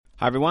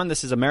Hi, everyone.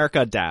 This is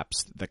America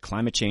Adapts, the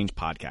climate change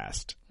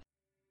podcast.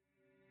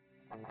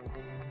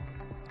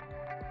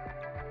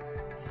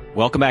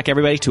 Welcome back,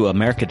 everybody, to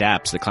America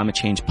Adapts, the climate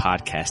change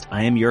podcast.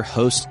 I am your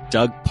host,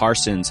 Doug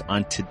Parsons.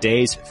 On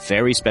today's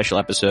very special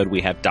episode, we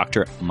have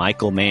Dr.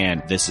 Michael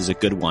Mann. This is a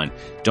good one.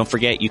 Don't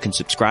forget, you can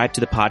subscribe to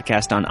the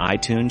podcast on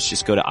iTunes.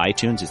 Just go to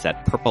iTunes. It's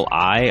that purple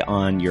eye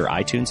on your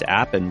iTunes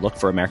app and look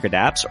for America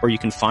Adapts, or you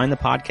can find the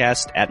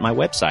podcast at my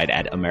website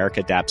at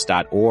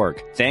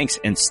americaadapts.org. Thanks,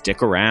 and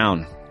stick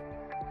around.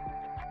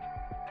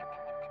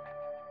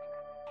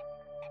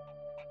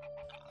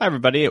 Hi,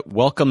 everybody.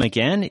 Welcome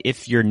again.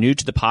 If you're new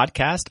to the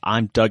podcast,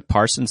 I'm Doug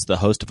Parsons, the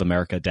host of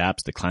America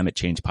Adapts, the climate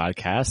change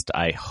podcast.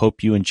 I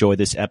hope you enjoy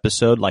this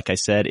episode. Like I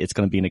said, it's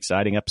going to be an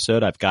exciting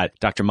episode. I've got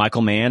Dr.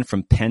 Michael Mann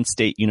from Penn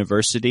State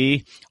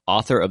University,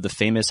 author of the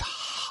famous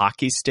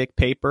hockey stick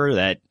paper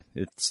that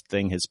this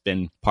thing has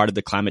been part of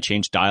the climate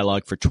change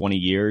dialogue for 20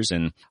 years.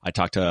 And I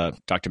talked to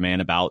Dr. Mann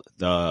about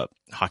the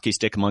hockey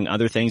stick, among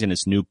other things, in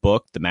his new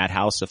book, The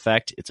Madhouse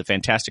Effect. It's a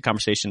fantastic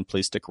conversation.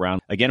 Please stick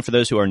around. Again, for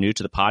those who are new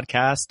to the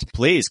podcast,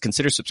 please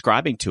consider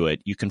subscribing to it.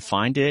 You can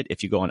find it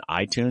if you go on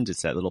iTunes.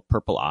 It's that little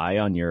purple eye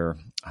on your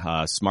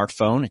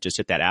smartphone. Just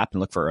hit that app and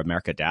look for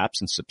America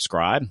Adapts and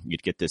subscribe.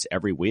 You'd get this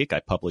every week.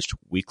 I publish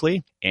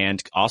weekly.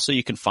 And also,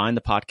 you can find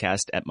the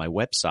podcast at my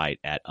website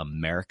at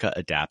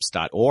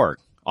americaadapts.org.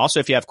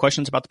 Also, if you have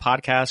questions about the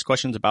podcast,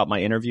 questions about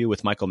my interview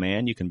with Michael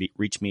Mann, you can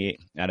reach me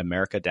at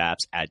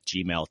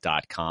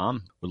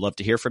americaadapts@gmail.com. Would love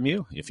to hear from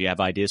you. If you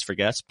have ideas for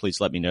guests, please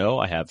let me know.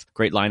 I have a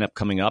great lineup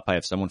coming up. I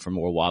have someone from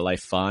World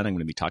Wildlife Fund. I'm going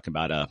to be talking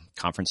about a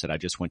conference that I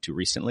just went to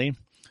recently.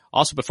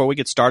 Also, before we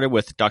get started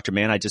with Dr.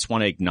 Mann, I just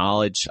want to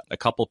acknowledge a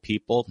couple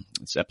people.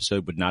 This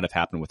episode would not have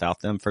happened without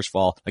them. First of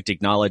all, I'd like to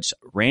acknowledge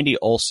Randy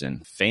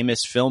Olson,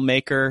 famous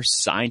filmmaker,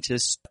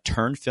 scientist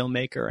turned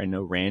filmmaker. I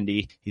know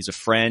Randy. He's a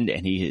friend,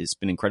 and he has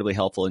been incredibly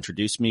helpful.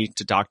 Introduced me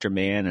to Dr.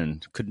 Mann,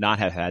 and could not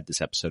have had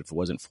this episode if it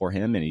wasn't for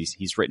him. And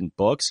he's written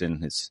books,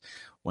 and his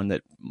one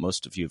that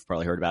most of you have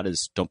probably heard about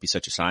is Don't Be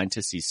Such a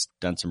Scientist. He's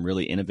done some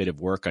really innovative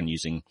work on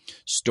using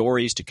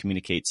stories to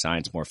communicate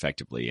science more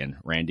effectively. And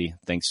Randy,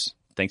 thanks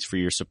for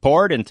your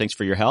support, and thanks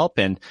for your help.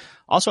 And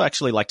also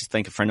actually like to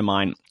thank a friend of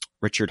mine,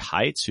 Richard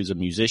Heitz, who's a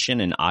musician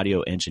and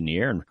audio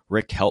engineer. And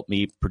Rick helped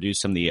me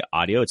produce some of the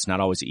audio. It's not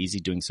always easy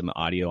doing some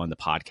audio on the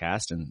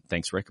podcast. And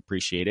thanks, Rick.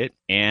 Appreciate it.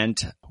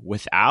 And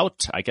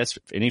without, I guess,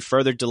 any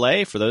further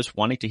delay, for those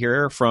wanting to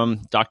hear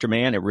from Dr.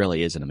 Mann, it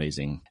really is an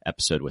amazing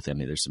episode with him.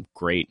 There's some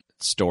great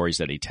stories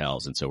that he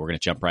tells. And so we're going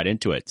to jump right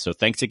into it. So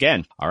thanks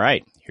again. All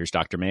right. Here's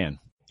Dr. Mann.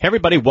 Hey,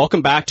 everybody.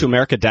 Welcome back to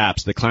America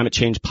Adapts, the climate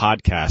change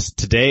podcast.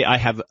 Today, I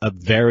have a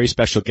very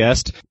special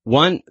guest,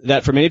 one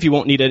that for many of you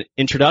won't need an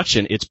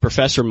introduction. It's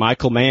Professor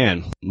Michael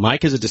Mann.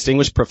 Mike is a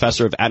distinguished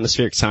professor of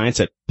atmospheric science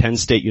at Penn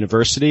State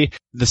University,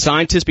 the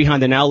scientist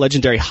behind the now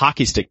legendary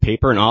hockey stick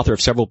paper, and author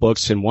of several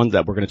books, and one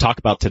that we're going to talk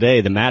about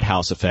today, The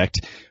Madhouse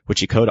Effect, which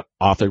he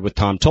co-authored with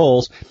Tom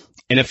Towles.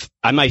 And if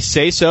I might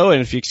say so,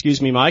 and if you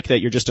excuse me, Mike,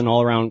 that you're just an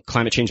all-around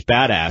climate change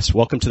badass.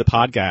 Welcome to the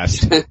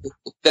podcast.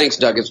 Thanks,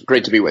 Doug. It's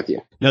great to be with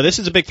you. Now, this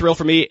is a big thrill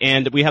for me,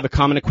 and we have a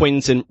common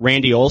acquaintance in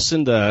Randy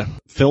Olson, the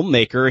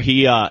filmmaker.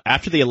 He,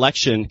 after the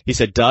election, he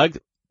said, Doug,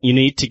 you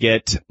need to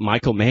get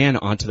Michael Mann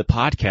onto the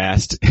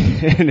podcast.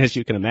 And as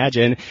you can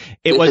imagine,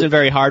 it wasn't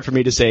very hard for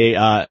me to say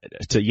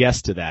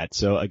yes to that.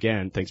 So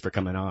again, thanks for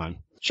coming on.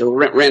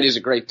 Sure. Randy's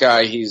a great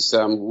guy. He's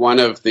one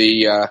of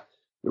the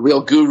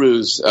real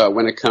gurus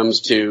when it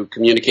comes to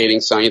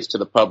communicating science to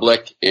the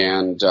public,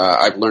 and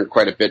I've learned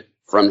quite a bit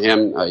from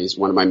him. He's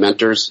one of my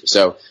mentors,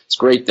 so it's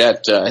great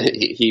that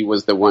he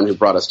was the one who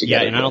brought us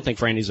together. Yeah, and I don't think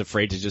Randy's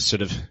afraid to just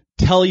sort of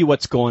tell you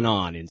what's going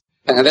on.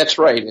 That's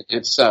right.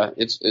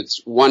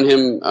 It's won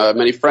him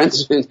many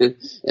friends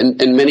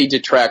and many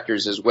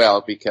detractors as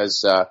well,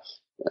 because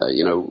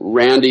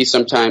Randy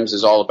sometimes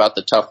is all about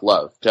the tough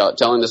love,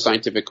 telling the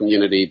scientific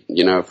community,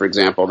 for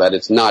example, that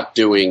it's not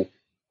doing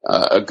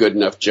a good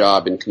enough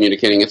job in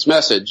communicating its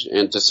message.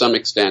 And to some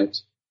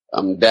extent,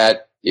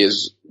 that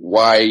is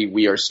why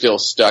we are still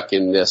stuck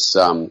in this,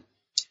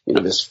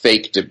 this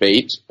fake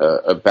debate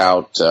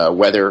about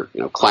whether,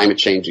 climate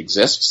change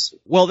exists.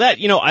 Well,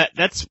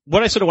 that's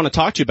what I sort of want to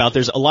talk to you about.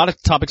 There's a lot of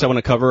topics I want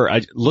to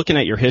cover. Looking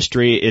at your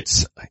history,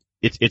 it's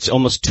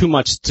almost too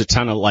much to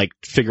kind of like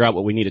figure out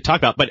what we need to talk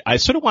about. But I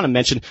sort of want to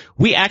mention,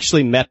 we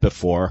actually met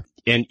before,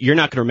 and you're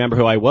not going to remember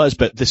who I was,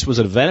 but this was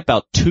an event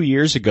about 2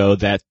 years ago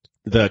that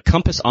the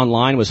Compass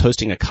Online was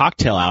hosting a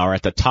cocktail hour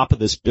at the top of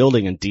this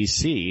building in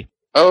D.C.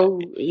 Oh,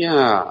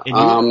 yeah.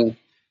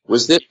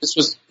 This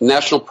was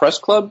National Press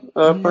Club,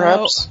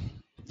 perhaps?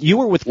 You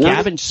were with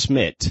Gavin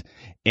Schmidt,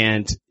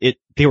 and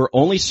they were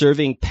only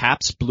serving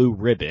Pabst Blue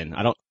Ribbon.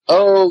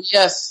 Oh,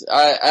 yes.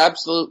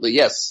 Absolutely,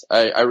 yes.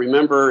 I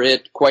remember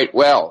it quite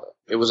well.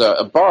 It was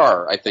a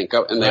bar, I think,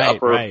 in the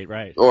upper...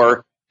 Right.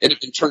 Or... it had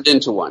been turned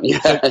into one.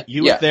 Yeah. So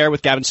you were there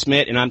with Gavin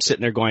Schmidt, and I'm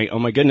sitting there going, oh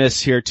my goodness,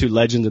 here are two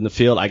legends in the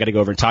field. I got to go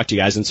over and talk to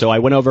you guys. And so I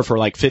went over for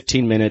like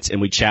 15 minutes, and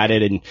we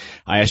chatted, and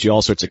I asked you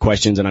all sorts of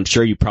questions, and I'm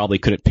sure you probably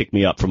couldn't pick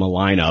me up from a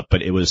lineup,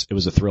 but it was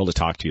a thrill to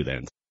talk to you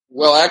then.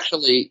 Well,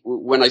 actually,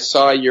 when I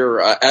saw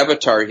your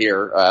avatar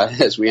here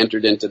as we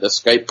entered into the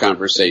Skype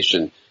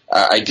conversation,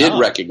 I did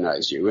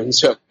recognize you, and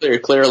so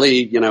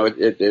clearly,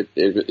 it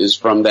is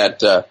from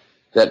that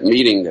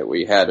meeting that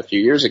we had a few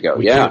years ago.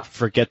 We can't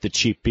forget the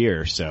cheap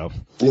beer. So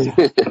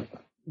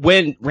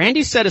when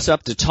Randy set us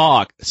up to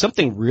talk,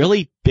 something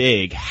really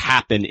big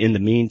happened in the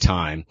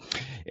meantime,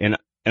 and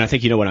I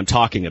think you know what I'm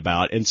talking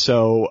about. And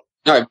so.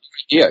 No,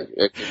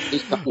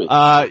 please tell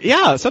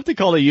me. Something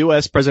called a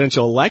U.S.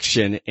 presidential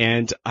election,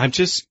 and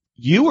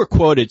you were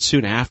quoted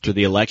soon after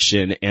the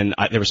election, and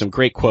there were some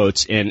great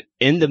quotes, and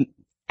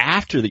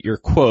after your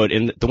quote,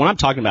 and the one I'm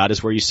talking about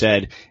is where you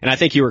said, and I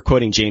think you were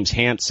quoting James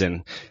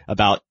Hansen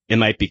about it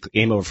might be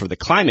game over for the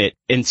climate,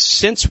 and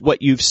since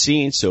what you've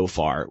seen so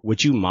far,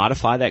 would you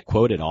modify that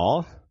quote at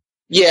all?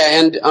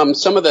 Yeah, and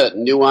some of the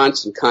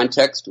nuance and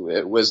context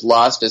was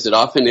lost, as it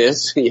often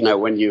is,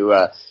 when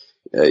you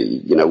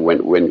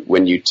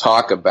when you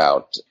talk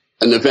about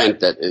an event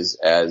that is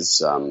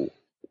as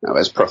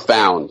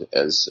profound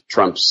as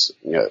Trump's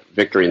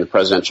victory in the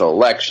presidential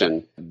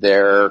election,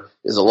 there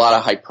is a lot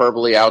of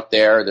hyperbole out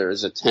there. There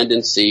is a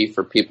tendency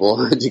for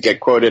people to get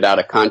quoted out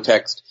of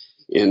context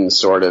in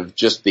sort of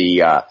just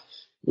the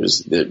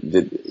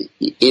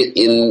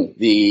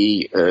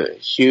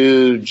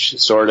huge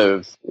sort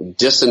of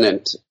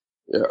dissonant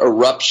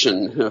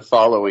eruption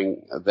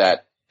following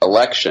that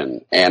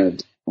election.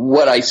 And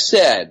what I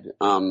said,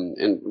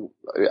 and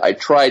I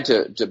tried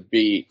to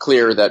be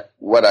clear that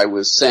what I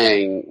was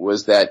saying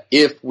was that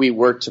if we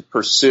were to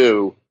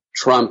pursue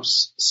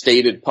Trump's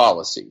stated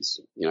policies,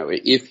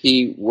 if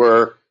he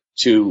were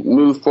to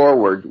move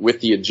forward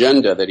with the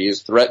agenda that he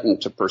has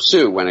threatened to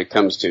pursue when it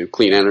comes to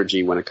clean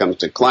energy, when it comes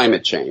to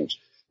climate change,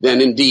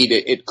 then indeed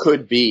it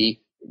could be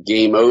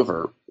game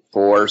over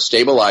for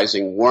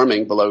stabilizing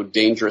warming below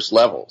dangerous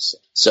levels.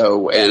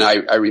 So, and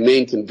I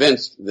remain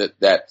convinced that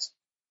that's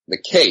the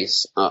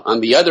case.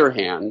 On the other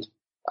hand,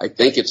 I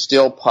think it's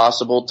still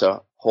possible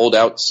to hold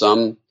out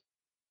some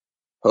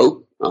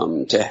hope,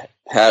 to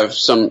have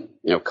some,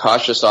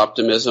 cautious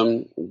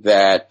optimism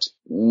that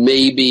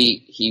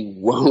maybe he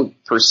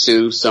won't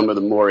pursue some of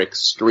the more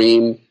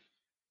extreme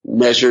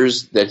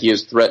measures that he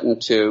has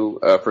threatened to,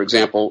 for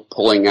example,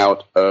 pulling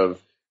out of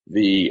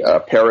the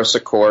Paris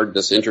Accord,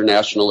 this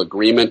international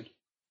agreement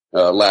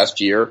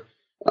last year,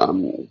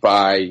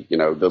 by,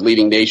 the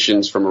leading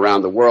nations from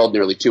around the world,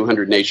 nearly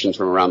 200 nations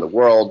from around the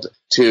world,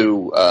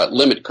 to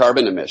limit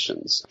carbon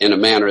emissions in a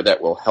manner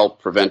that will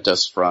help prevent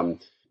us from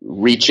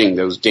reaching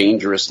those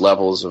dangerous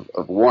levels of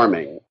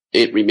warming.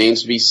 It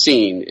remains to be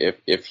seen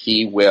if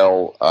he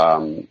will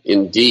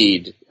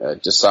indeed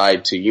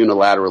decide to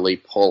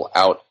unilaterally pull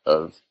out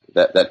of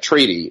that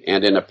treaty.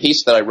 And in a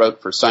piece that I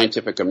wrote for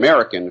Scientific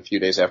American a few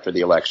days after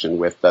the election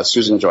with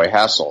Susan Joy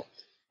Hassel,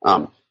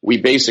 we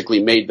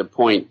basically made the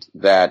point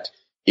that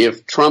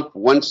if Trump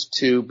wants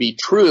to be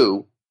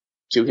true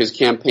to his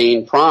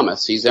campaign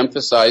promise, he's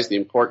emphasized the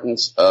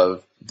importance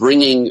of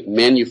bringing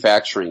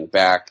manufacturing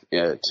back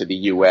to the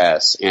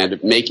U.S.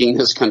 and making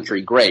this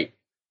country great.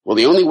 Well,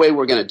 the only way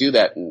we're going to do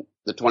that in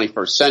the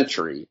 21st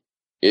century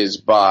is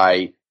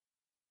by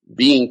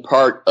being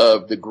part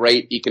of the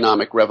great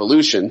economic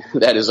revolution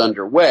that is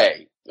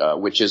underway,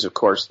 which is, of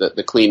course,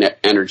 the clean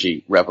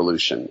energy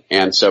revolution.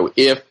 And so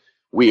if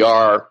we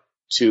are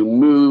to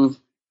move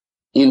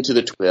into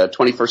the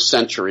 21st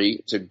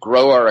century, to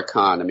grow our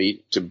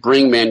economy, to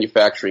bring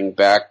manufacturing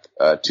back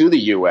to the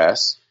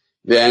U.S.,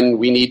 then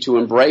we need to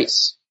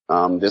embrace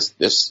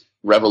this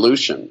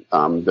revolution,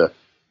 the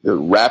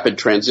rapid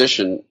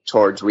transition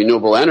towards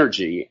renewable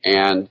energy.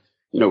 And,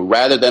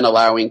 rather than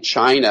allowing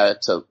China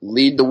to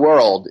lead the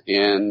world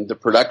in the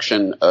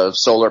production of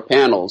solar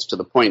panels to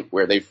the point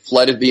where they've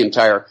flooded the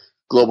entire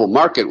global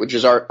market, which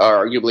is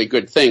arguably a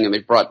good thing, and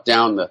they've brought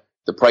down the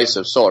price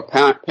of solar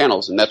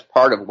panels, and that's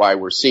part of why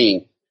we're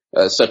seeing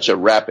such a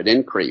rapid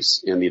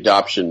increase in the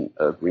adoption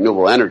of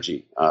renewable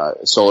energy,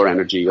 solar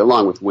energy,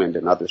 along with wind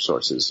and other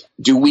sources.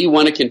 Do we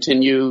want to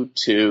continue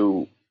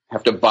to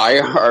have to buy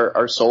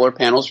our solar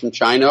panels from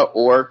China,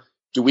 or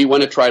do we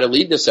want to try to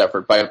lead this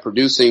effort by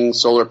producing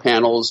solar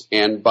panels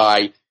and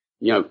by,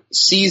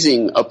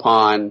 seizing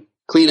upon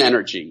clean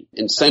energy,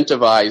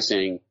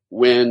 incentivizing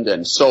wind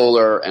and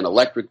solar and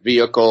electric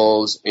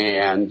vehicles,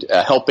 and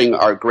helping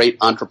our great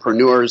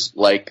entrepreneurs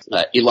like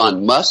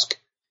Elon Musk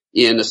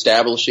in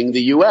establishing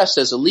the U.S.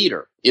 as a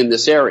leader in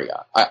this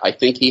area? I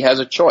think he has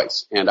a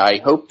choice, and I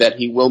hope that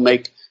he will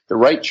make the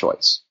right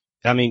choice.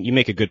 I mean, you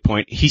make a good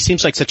point. He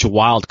seems like such a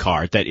wild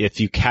card that if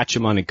you catch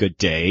him on a good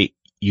day,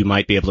 you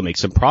might be able to make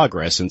some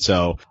progress. And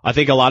so I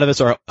think a lot of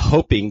us are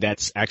hoping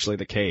that's actually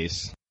the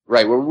case.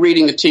 Right. We're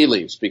reading the tea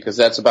leaves because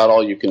that's about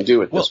all you can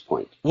do at this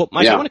point. Well,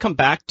 Mike, I want to come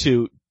back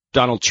to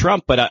Donald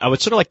Trump, but I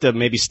would sort of like to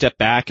maybe step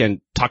back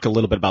and talk a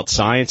little bit about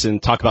science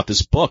and talk about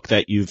this book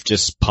that you've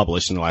just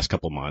published in the last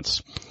couple of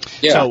months.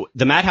 Yeah. So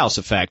The Madhouse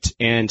Effect,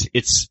 and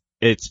it's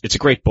a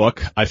great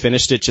book. I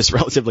finished it just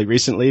relatively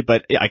recently,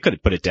 but I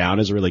couldn't put it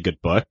down as a really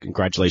good book.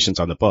 Congratulations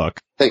on the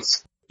book.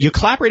 Thanks. You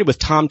collaborated with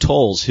Tom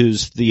Tolles,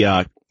 who's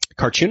the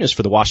cartoonist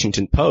for the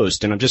Washington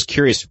Post. And I'm just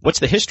curious, what's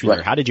the history Right.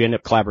 there? How did you end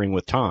up collaborating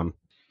with Tom?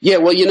 Yeah,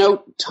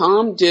 well,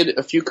 Tom did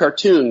a few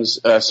cartoons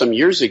some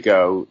years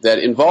ago that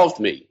involved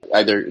me,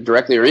 either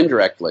directly or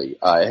indirectly.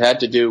 It had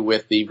to do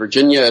with the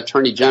Virginia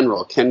Attorney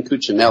General, Ken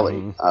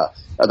Cuccinelli,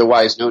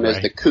 otherwise known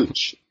as the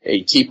Cooch,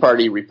 a Tea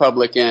Party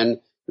Republican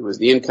who was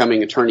the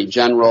incoming Attorney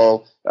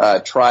General,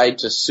 tried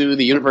to sue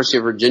the University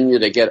of Virginia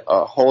to get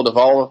a hold of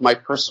all of my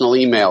personal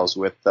emails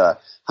with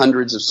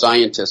hundreds of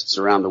scientists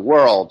around the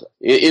world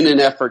in an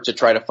effort to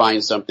try to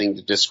find something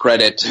to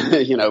discredit,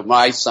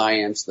 my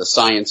science, the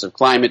science of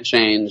climate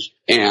change,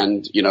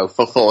 and,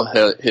 fulfill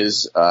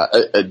his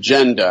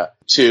agenda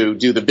to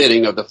do the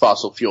bidding of the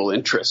fossil fuel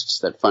interests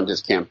that fund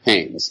his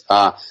campaigns.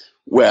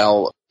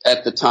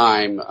 At the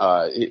time,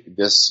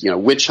 this,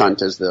 witch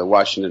hunt, as the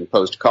Washington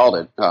Post called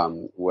it,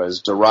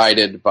 was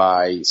derided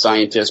by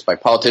scientists, by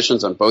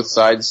politicians on both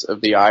sides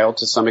of the aisle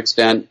to some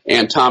extent.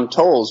 And Tom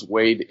Towles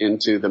weighed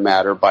into the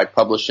matter by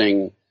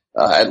publishing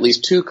at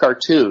least 2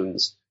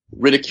 cartoons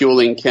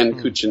ridiculing Ken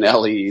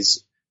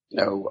Cuccinelli's,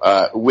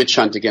 witch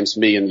hunt against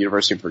me in the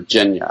University of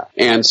Virginia.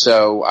 And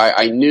so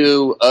I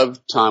knew of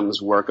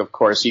Tom's work, of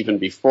course, even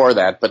before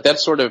that, but that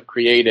sort of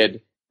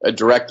created a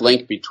direct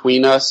link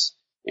between us.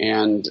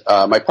 And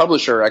my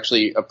publisher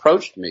actually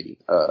approached me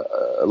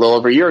a little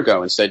over a year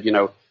ago and said,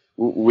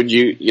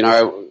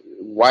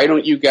 why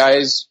don't you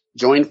guys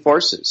join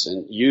forces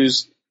and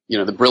use,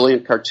 the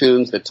brilliant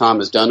cartoons that Tom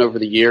has done over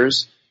the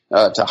years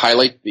to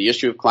highlight the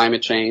issue of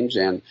climate change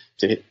and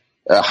to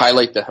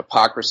highlight the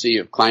hypocrisy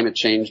of climate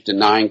change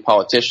denying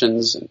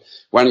politicians. And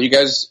why don't you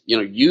guys,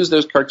 use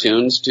those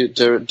cartoons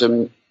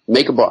to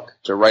make a book,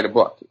 to write a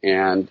book?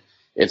 And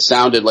it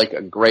sounded like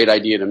a great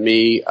idea to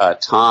me.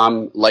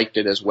 Tom liked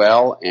it as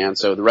well. And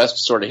so the rest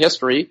is sort of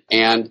history.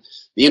 And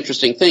the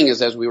interesting thing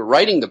is, as we were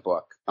writing the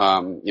book,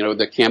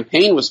 the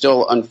campaign was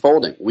still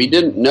unfolding. We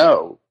didn't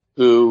know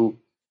who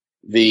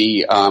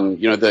the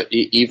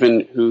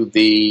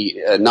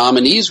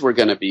nominees were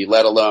going to be,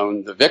 let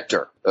alone the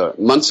victor,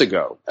 months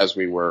ago as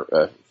we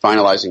were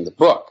finalizing the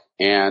book.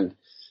 And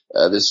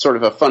this is sort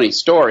of a funny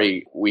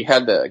story. We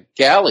had the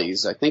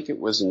galleys, I think it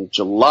was in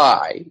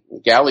July. The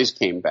galleys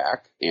came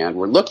back, and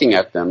we're looking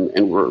at them,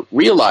 and we're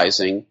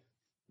realizing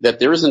that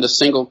there isn't a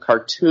single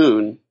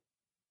cartoon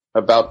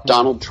about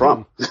Donald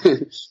Trump.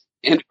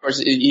 And of course,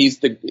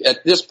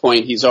 at this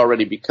point, he's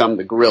already become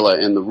the gorilla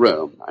in the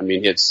room. I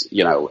mean, it's,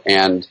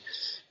 and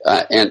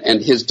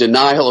his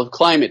denial of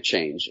climate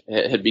change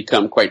had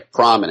become quite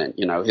prominent.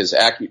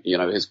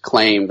 His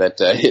claim that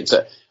it's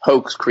a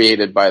hoax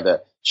created by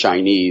the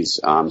Chinese,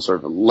 sort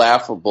of a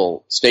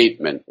laughable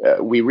statement.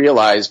 We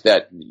realized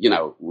that,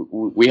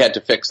 we had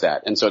to fix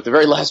that. And so at the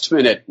very last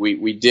minute,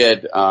 we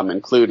did,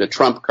 include a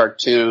Trump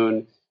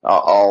cartoon.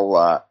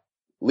 I'll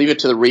leave it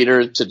to the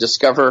reader to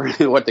discover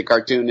what the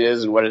cartoon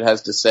is and what it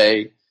has to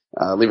say.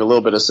 Leave a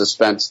little bit of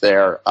suspense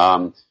there.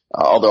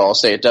 Although I'll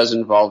say it does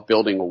involve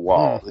building a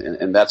wall,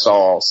 and that's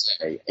all I'll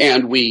say.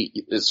 And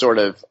we sort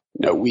of,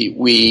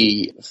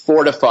 we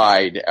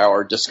fortified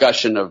our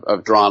discussion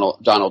of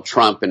Donald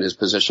Trump and his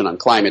position on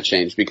climate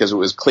change because it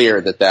was clear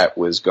that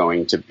was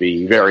going to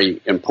be very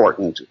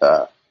important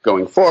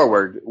going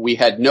forward. We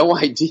had no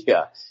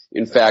idea,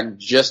 in fact,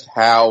 just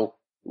how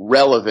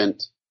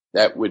relevant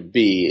that would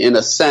be. In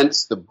a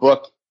sense, the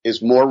book is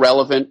more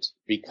relevant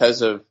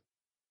because of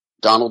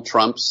Donald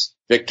Trump's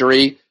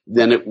victory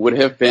than it would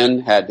have been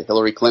had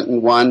Hillary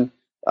Clinton won.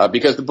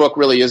 Because the book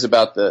really is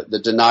about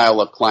the denial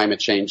of climate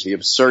change, the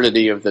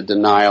absurdity of the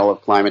denial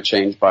of climate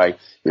change by,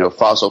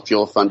 fossil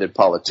fuel funded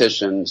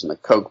politicians and the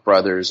Koch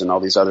brothers and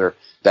all these other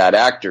bad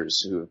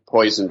actors who have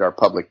poisoned our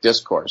public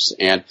discourse.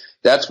 And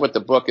that's what the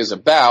book is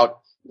about.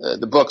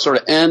 The book sort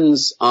of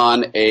ends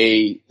on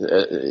a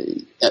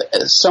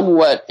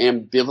somewhat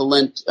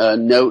ambivalent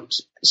note,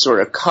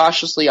 sort of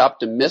cautiously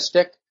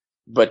optimistic,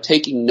 but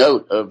taking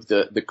note of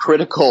the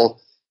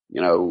critical,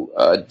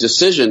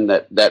 decision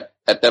that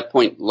at that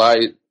point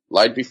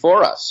lied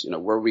before us.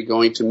 Were we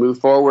going to move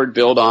forward,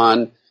 build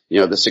on,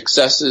 the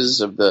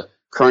successes of the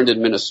current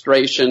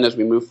administration as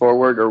we move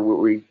forward, or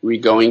were we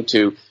going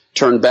to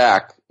turn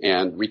back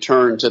and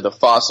return to the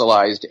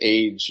fossilized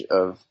age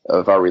of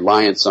our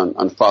reliance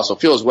on fossil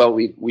fuels? Well,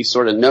 we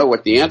sort of know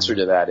what the answer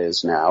to that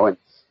is now. And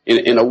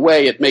in a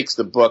way, it makes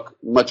the book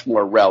much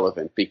more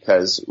relevant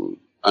because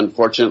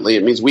unfortunately,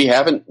 it means we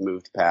haven't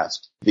moved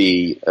past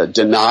the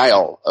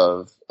denial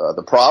of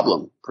the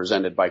problem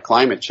presented by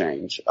climate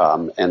change.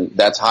 And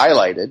that's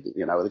highlighted,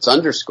 it's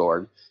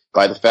underscored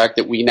by the fact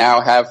that we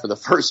now have, for the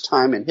first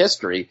time in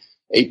history,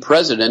 a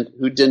president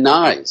who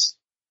denies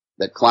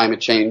that climate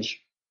change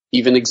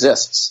even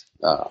exists.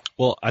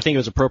 Well, I think it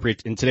was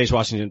appropriate. In today's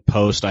Washington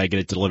Post, I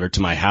get it delivered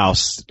to my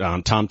house.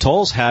 Tom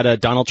Towles had a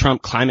Donald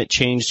Trump climate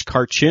change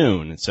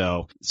cartoon.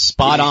 So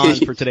spot on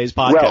for today's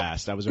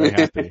podcast. I was very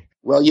happy.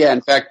 Well, yeah.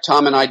 In fact,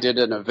 Tom and I did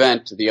an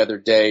event the other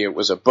day. It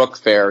was a book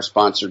fair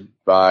sponsored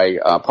by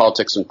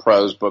Politics and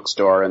Prose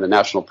Bookstore and the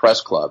National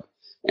Press Club.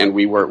 And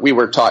we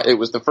were taught. It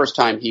was the first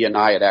time he and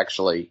I had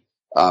actually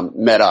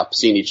met up,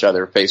 seen each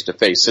other face to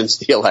face since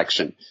the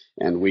election.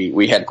 and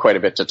we had quite a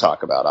bit to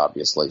talk about,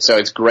 obviously. So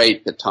it's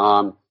great that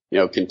Tom,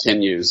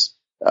 continues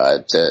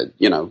to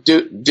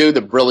do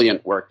the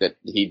brilliant work that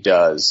he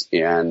does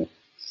in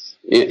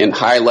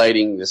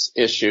highlighting this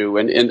issue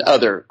and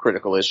other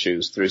critical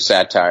issues through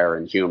satire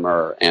and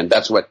humor. And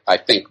that's what I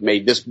think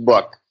made this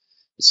book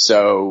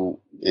so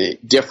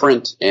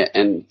different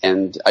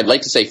and I'd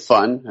like to say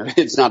fun.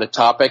 It's not a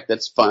topic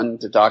that's fun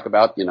to talk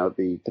about,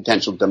 the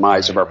potential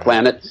demise of our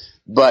planet,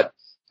 but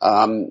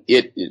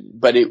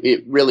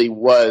it really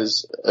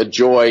was a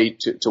joy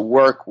to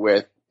work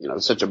with,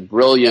 such a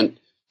brilliant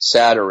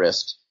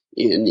satirist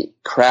in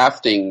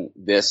crafting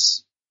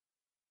this,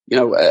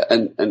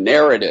 a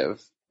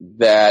narrative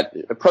that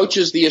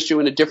approaches the issue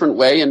in a different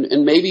way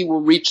and maybe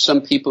will reach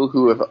some people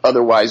who have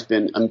otherwise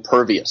been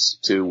impervious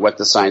to what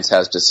the science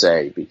has to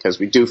say, because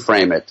we do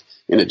frame it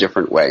in a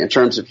different way in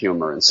terms of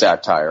humor and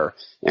satire.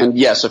 And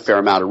yes, a fair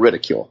amount of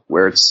ridicule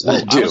where it's due.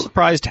 I was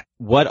surprised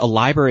what a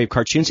library of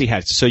cartoons he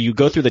had. So you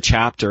go through the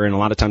chapter, and a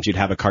lot of times you'd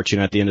have a cartoon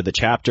at the end of the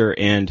chapter,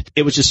 and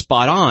it was just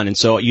spot on. And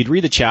so you'd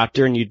read the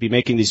chapter and you'd be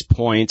making these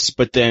points,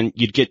 but then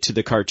you'd get to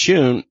the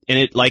cartoon and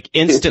it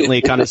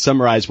instantly kind of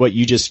summarized what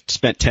you just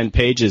spent 10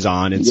 pages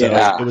on. And so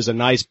it was a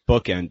nice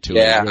bookend to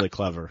it. Really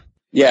clever.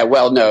 Yeah.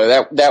 Well,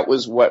 no, that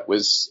was what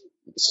was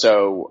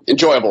so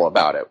enjoyable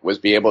about it, was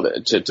be able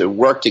to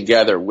work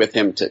together with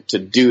him to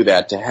do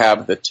that, to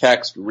have the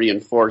text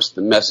reinforce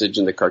the message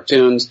in the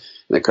cartoons,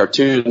 and the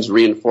cartoons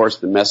reinforce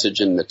the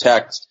message in the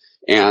text.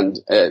 And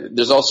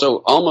there's also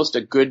almost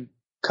a good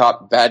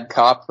cop, bad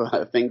cop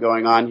thing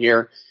going on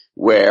here,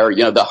 where,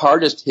 the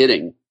hardest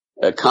hitting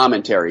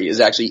commentary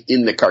is actually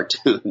in the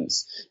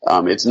cartoons.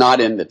 It's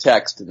not in the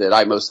text that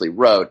I mostly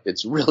wrote.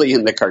 It's really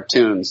in the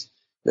cartoons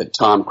that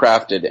Tom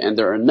crafted. And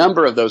there are a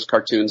number of those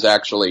cartoons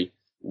actually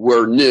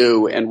were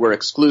new and were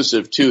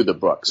exclusive to the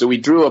book. So we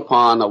drew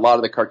upon a lot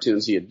of the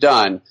cartoons he had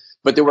done,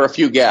 but there were a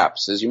few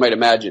gaps, as you might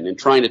imagine, in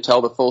trying to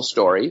tell the full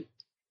story.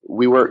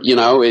 We were, he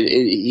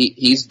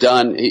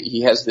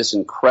has this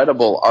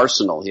incredible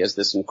arsenal. He has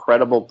this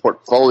incredible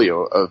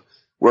portfolio of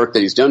work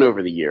that he's done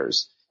over the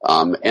years.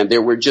 And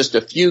there were just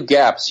a few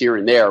gaps here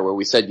and there where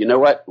we said, you know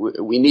what,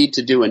 we need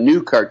to do a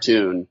new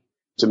cartoon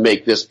to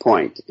make this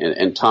point.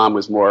 And Tom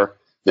was more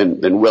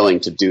than willing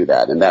to do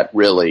that. And that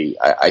really,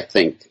 I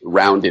think,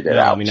 rounded it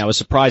out. I mean, I was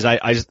surprised.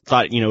 I just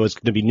thought, it was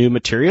going to be new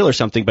material or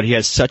something, but he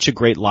has such a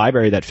great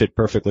library that fit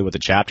perfectly with the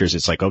chapters.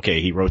 It's like,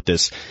 okay, he wrote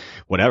this,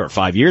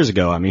 5 years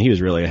ago. I mean, he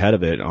was really ahead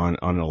of it on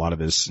a lot of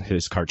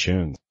his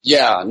cartoons.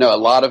 Yeah, no, a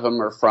lot of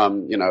them are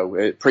from,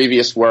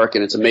 previous work,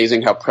 and it's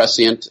amazing how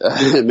prescient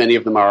many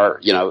of them are,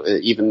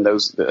 even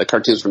those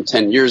cartoons from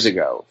 10 years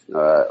ago,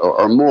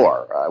 or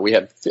more. We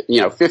had,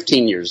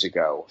 15 years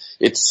ago.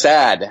 It's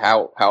sad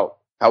how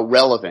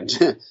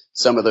relevant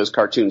some of those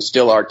cartoons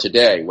still are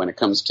today when it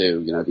comes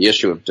to, the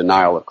issue of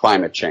denial of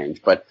climate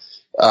change. But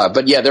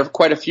yeah, there are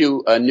quite a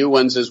few new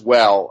ones as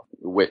well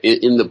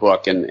in the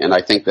book, and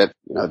I think that,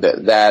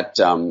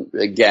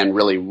 again,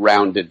 really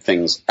rounded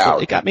things out. Well,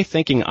 it got me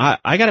thinking,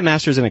 I got a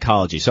master's in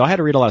ecology, so I had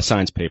to read a lot of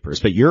science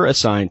papers, but you're a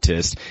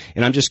scientist,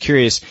 and I'm just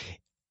curious,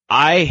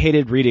 I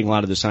hated reading a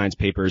lot of the science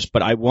papers,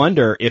 but I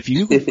wonder if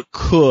you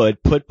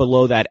could put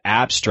below that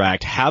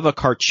abstract, have a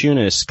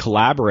cartoonist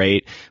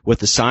collaborate with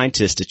the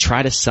scientist to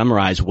try to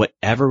summarize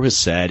whatever was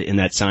said in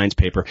that science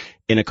paper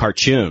in a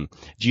cartoon.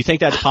 Do you think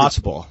that's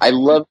possible? I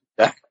love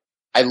that.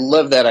 I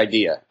love that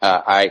idea.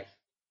 I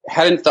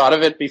hadn't thought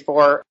of it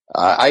before.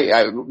 My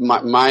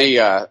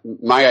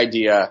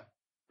idea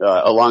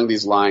along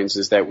these lines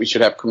is that we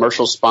should have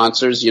commercial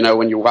sponsors.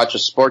 When you watch a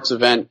sports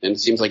event, and it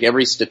seems like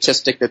every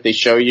statistic that they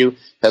show you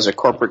has a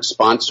corporate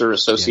sponsor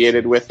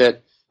associated with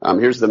it.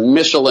 Here's the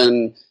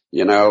Michelin,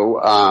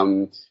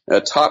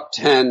 top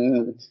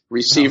 10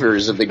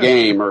 receivers of the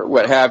game, or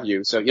what have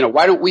you. So,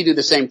 why don't we do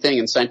the same thing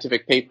in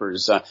scientific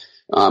papers?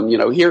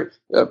 Here,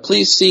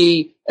 please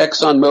see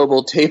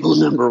ExxonMobil table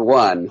number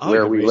 1,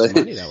 where we live.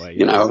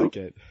 Like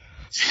it.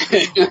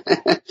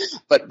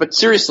 But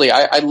seriously,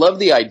 I love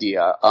the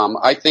idea.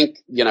 I think,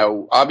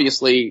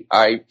 obviously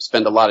I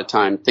spend a lot of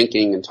time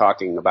thinking and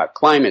talking about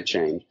climate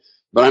change,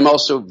 but I'm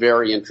also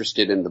very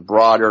interested in the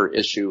broader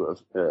issue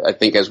of, I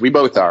think, as we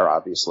both are,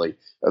 obviously,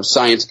 of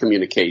science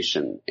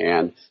communication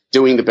and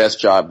doing the best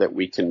job that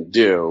we can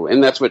do.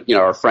 And that's what,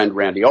 our friend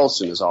Randy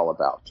Olson is all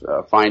about,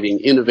 finding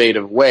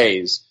innovative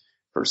ways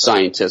for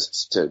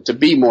scientists to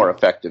be more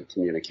effective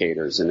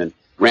communicators. And in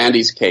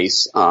Randy's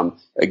case,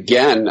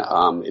 again,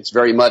 it's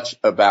very much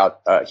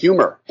about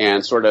humor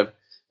and sort of,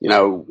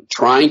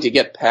 trying to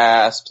get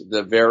past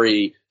the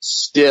very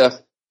stiff,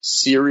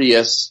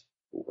 serious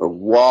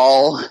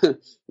wall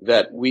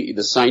that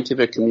the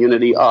scientific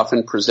community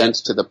often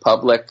presents to the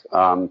public.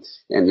 And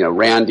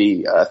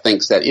Randy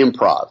thinks that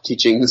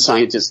teaching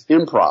scientists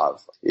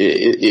improv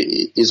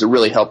is a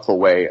really helpful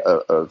way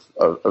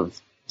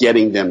of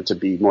getting them to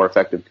be more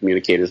effective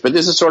communicators. But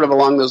this is sort of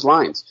along those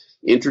lines,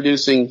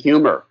 introducing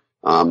humor.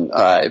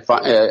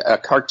 A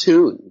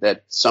cartoon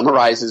that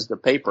summarizes the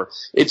paper.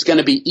 It's going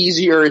to be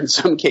easier in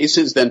some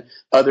cases than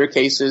other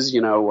cases,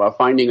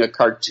 finding a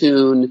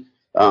cartoon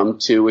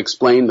to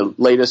explain the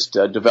latest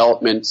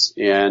developments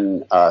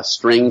in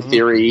string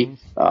theory.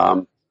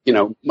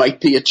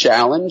 Might be a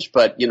challenge,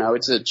 but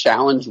it's a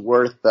challenge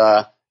worth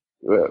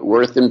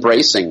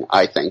embracing.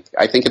 I think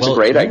it's a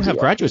great idea. You have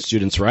graduate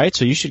students, right?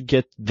 So you should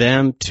get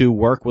them to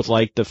work with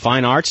like the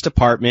fine arts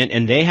department,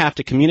 and they have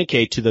to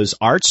communicate to those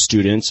art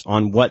students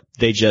on what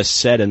they just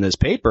said in this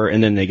paper,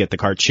 and then they get the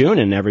cartoon,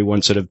 and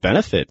everyone sort of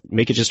benefit.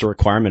 Make it just a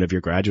requirement of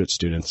your graduate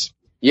students.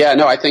 Yeah,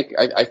 no, I think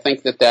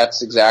that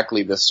that's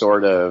exactly the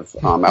sort of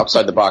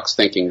outside the box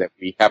thinking that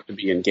we have to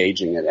be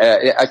engaging in.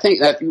 I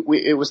think that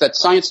it was that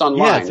Science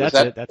Online. Yeah,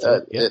 that's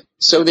it. Yeah.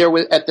 So there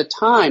was at the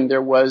time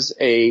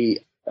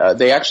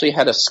they actually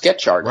had a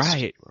sketch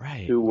artist,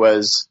 right, who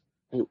was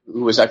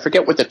I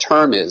forget what the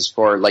term is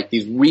for like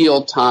these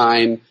real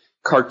time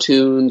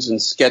cartoons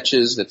and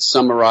sketches that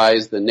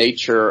summarize the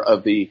nature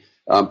of the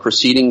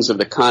proceedings of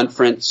the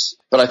conference.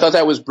 But I thought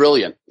that was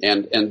brilliant,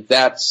 and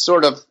that's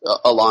sort of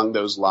along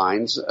those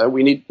lines.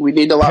 We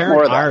need a lot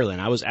more of that.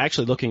 Ireland. I was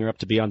actually looking her up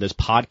to be on this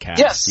podcast.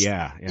 Yes.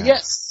 Yeah.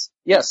 Yes.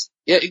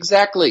 Yeah,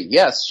 exactly.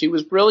 Yes, she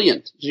was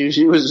brilliant.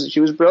 She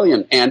was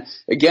brilliant, and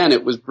again,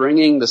 it was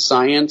bringing the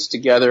science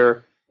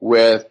together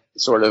with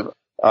sort of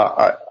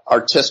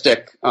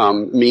artistic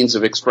means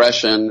of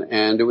expression,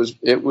 and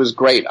it was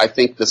great. I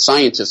think the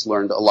scientists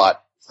learned a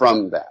lot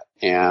from that.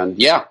 And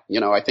yeah,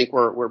 I think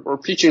we're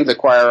preaching to the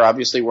choir.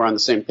 Obviously, we're on the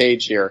same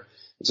page here.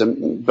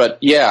 But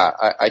yeah,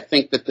 I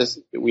think that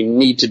we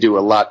need to do a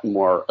lot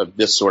more of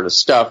this sort of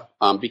stuff,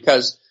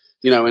 because,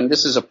 and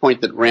this is a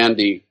point that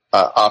Randy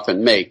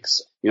often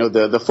makes,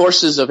 the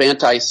forces of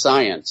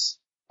anti-science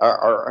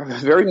are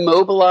very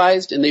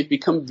mobilized, and they've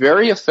become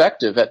very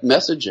effective at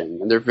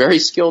messaging, and they're very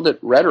skilled at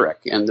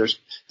rhetoric, and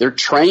they're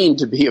trained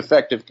to be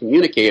effective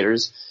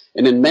communicators.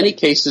 And in many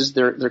cases,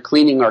 they're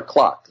cleaning our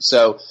clock.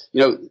 So,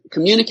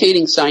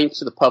 communicating science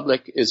to the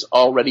public is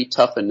already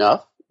tough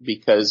enough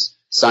because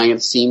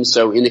science seems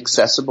so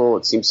inaccessible.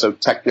 It seems so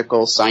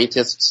technical.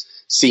 Scientists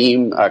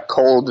seem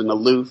cold and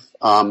aloof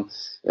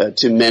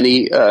to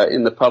many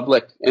in the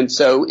public. And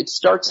so it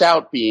starts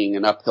out being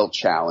an uphill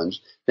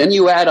challenge. Then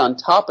you add on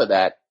top of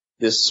that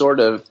this sort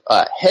of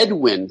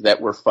headwind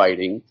that we're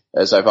fighting,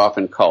 as I've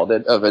often called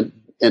it, of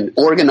an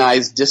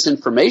organized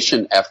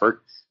disinformation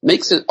effort.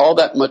 Makes it all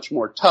that much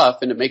more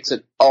tough, and it makes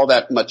it all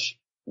that much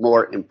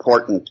more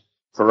important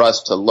for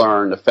us to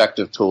learn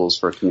effective tools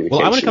for communication.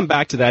 Well, I want to come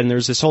back to that, and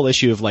there's this whole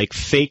issue of like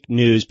fake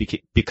news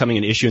becoming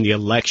an issue in the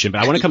election, but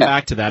I want to come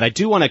back to that. I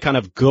do want to kind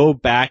of go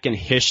back in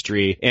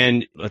history,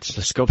 and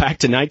let's go back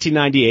to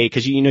 1998,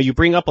 because you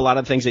bring up a lot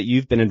of things that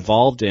you've been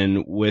involved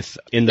in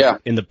in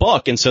the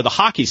book, and so the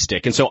hockey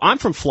stick. And so I'm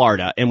from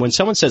Florida, and when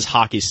someone says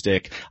hockey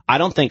stick, I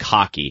don't think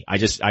hockey. I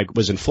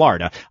was in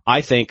Florida. I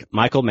think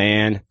Michael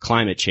Mann,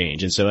 climate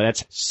change, and so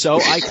that's so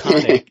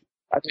iconic.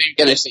 I think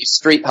you're going to say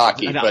street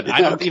hockey, but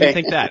I don't even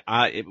think that.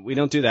 We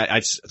don't do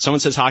that. Someone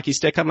says hockey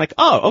stick, I'm like,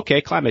 oh,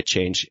 okay, climate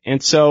change.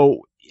 And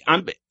so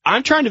I'm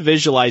trying to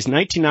visualize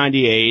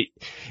 1998,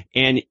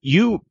 and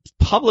you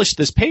published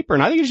this paper,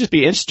 and I think it would just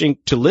be interesting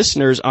to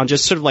listeners on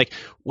just sort of like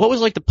what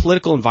was like the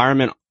political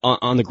environment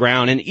on the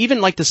ground, and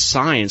even like the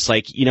science.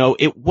 Like,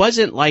 it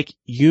wasn't like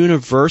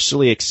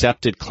universally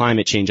accepted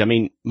climate change. I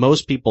mean,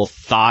 most people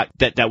thought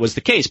that was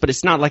the case, but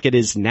it's not like it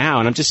is now.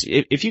 And I'm just,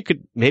 if you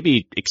could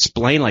maybe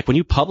explain, like when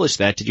you published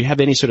that, did you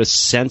have any sort of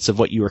sense of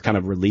what you were kind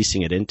of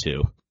releasing it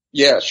into?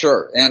 Yeah,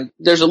 sure. And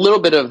there's a little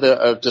bit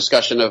of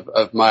discussion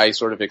of my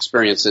sort of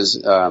experiences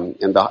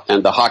and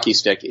the hockey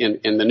stick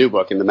in the new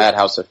book, in the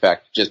Madhouse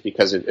Effect, just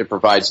because it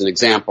provides an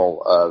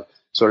example of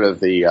sort of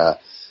the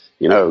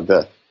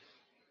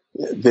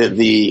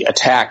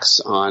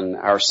attacks on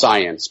our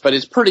science. But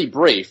it's pretty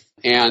brief.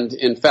 And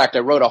in fact, I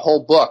wrote a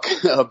whole book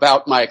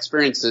about my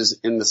experiences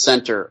in the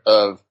center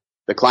of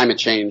the climate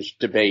change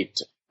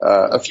debate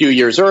a few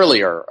years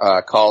earlier,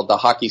 called The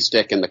Hockey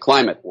Stick and the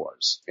Climate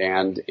Wars.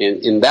 And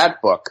in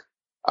that book,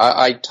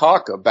 I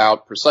talk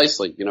about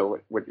precisely,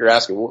 what you're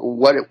asking,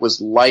 what it was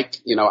like.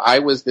 I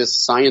was this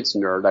science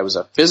nerd. I was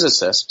a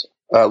physicist,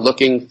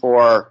 looking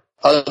for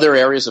other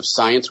areas of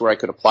science where I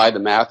could apply the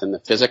math and the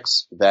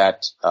physics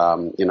that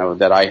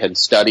I had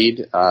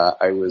studied.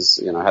 I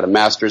was, had a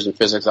master's in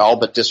physics, all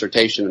but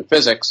dissertation in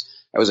physics.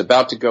 I was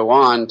about to go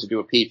on to do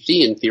a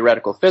PhD in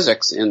theoretical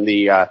physics in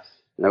the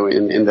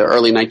in the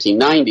early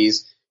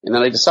 1990s. And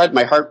then I decided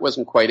my heart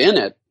wasn't quite in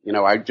it.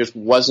 I just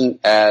wasn't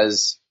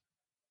as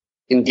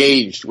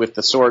engaged with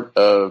the sort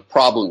of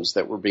problems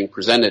that were being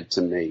presented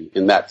to me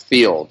in that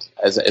field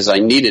as I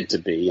needed to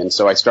be. And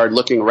so I started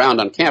looking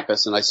around on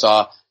campus, and I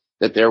saw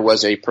that there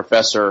was a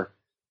professor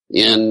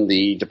in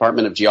the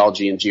Department of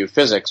Geology and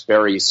Geophysics,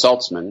 Barry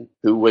Saltzman,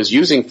 who was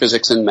using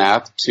physics and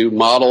math to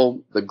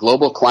model the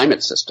global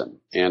climate system.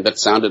 And that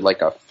sounded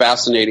like a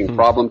fascinating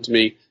problem to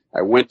me.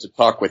 I went to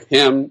talk with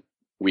him.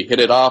 We hit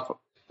it off.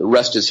 The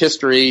rest is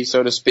history,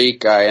 so to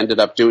speak. I ended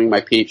up doing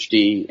my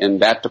PhD in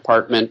that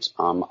department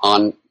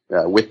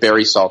with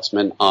Barry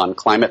Saltzman on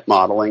climate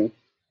modeling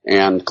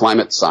and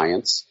climate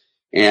science.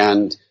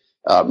 And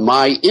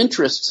my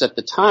interests at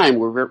the time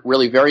were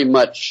really very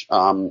much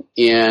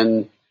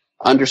in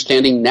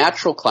understanding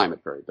natural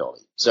climate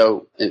variability.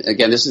 So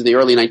again, this is the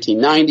early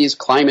 1990s.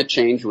 Climate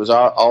change was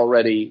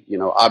already,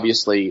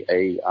 obviously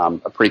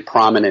a pretty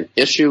prominent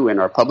issue in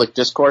our public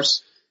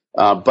discourse.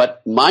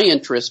 But my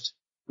interest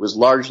was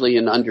largely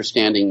in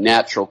understanding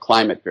natural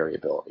climate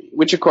variability,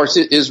 which of course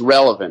is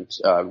relevant.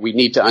 We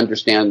need to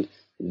understand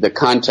the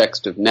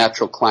context of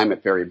natural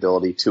climate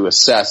variability to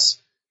assess,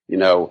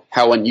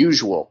 how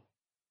unusual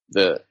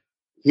the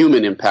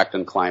human impact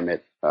on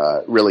climate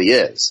really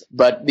is.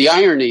 But the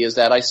irony is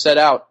that I set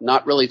out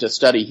not really to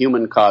study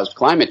human-caused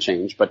climate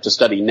change, but to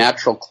study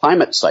natural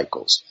climate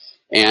cycles.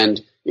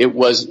 And it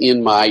was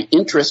in my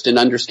interest in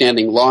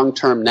understanding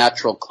long-term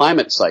natural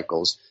climate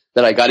cycles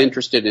that I got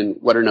interested in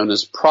what are known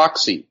as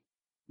proxy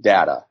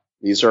data.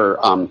 These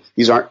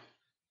aren't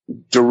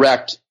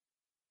direct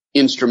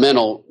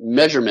instrumental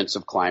measurements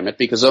of climate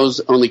because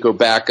those only go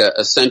back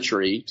a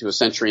century to a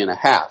century and a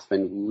half,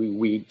 and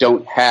we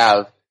don't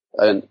have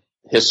an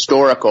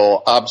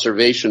historical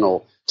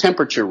observational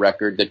temperature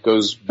record that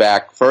goes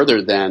back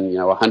further than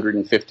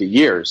 150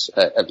 years,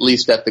 at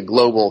least at the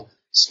global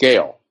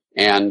scale.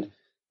 And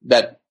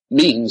that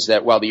means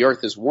that while the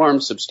Earth has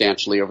warmed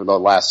substantially over the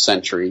last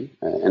century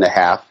and a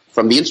half,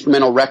 from the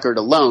instrumental record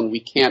alone, we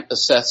can't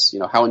assess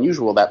how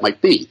unusual that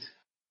might be.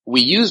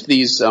 We used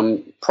these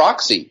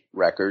proxy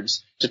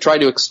records to try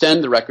to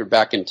extend the record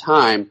back in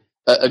time,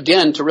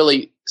 again, to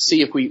really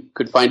see if we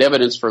could find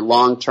evidence for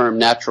long-term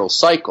natural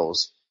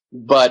cycles.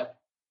 But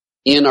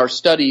in our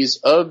studies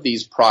of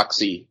these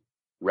proxy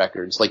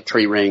records, like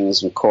tree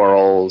rings and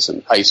corals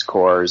and ice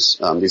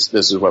cores, this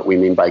is what we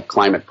mean by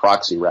climate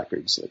proxy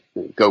records.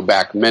 That go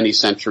back many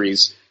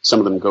centuries. Some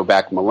of them go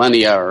back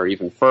millennia or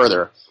even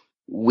further.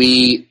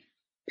 We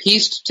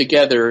pieced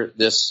together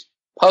this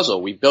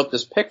puzzle. We built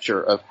this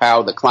picture of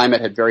how the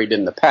climate had varied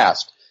in the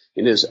past.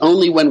 It is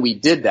only when we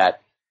did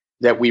that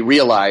we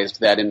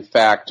realized that, in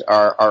fact,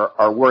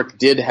 our work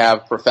did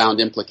have profound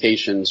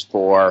implications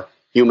for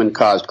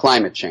human-caused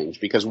climate change,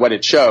 because what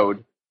it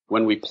showed,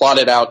 when we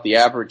plotted out the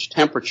average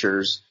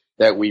temperatures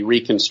that we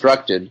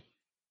reconstructed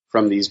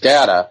from these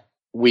data,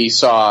 we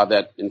saw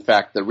that, in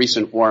fact, the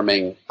recent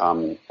warming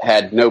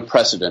had no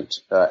precedent.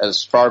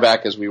 As far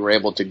back as we were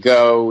able to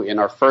go, in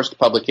our first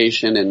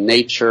publication in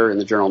Nature, in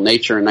the journal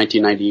Nature in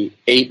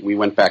 1998, we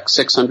went back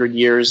 600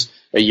 years.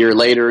 A year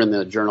later, in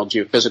the journal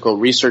Geophysical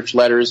Research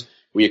Letters,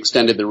 we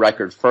extended the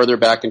record further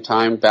back in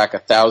time, back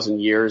 1,000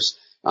 years.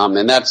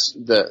 And that's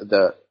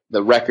the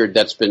record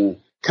that's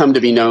come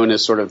to be known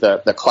as sort of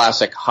the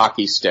classic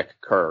hockey stick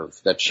curve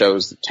that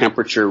shows the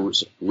temperature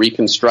was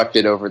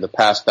reconstructed over the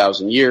past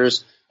 1,000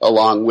 years,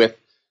 along with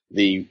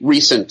the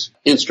recent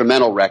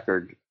instrumental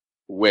record,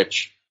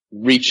 which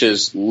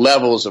reaches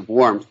levels of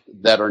warmth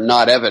that are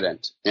not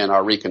evident in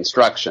our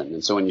reconstruction.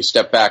 And so when you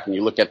step back and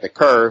you look at the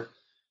curve,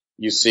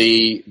 you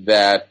see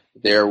that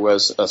there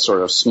was a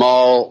sort of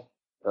small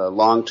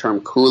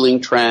long-term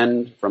cooling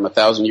trend from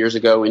 1,000 years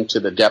ago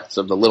into the depths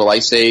of the Little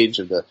Ice Age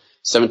of the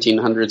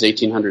 1700s,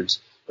 1800s,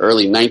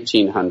 early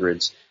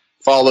 1900s,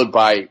 followed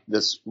by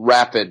this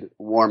rapid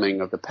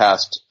warming of the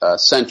past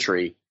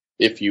century.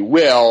 If you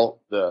will,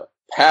 the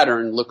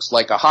pattern looks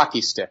like a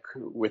hockey stick,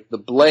 with the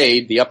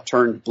blade, the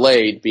upturned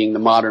blade, being the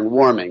modern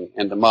warming.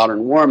 And the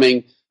modern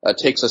warming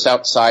takes us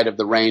outside of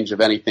the range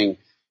of anything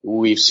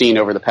we've seen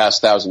over the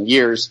past 1,000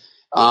 years.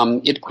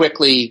 It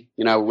quickly,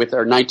 with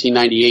our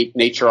 1998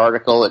 Nature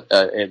article,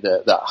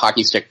 the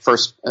hockey stick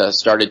first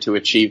started to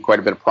achieve quite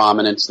a bit of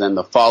prominence. Then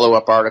the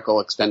follow-up article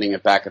extending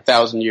it back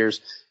 1,000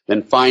 years.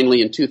 Then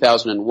finally, in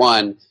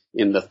 2001,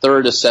 in the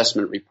third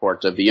assessment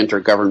report of the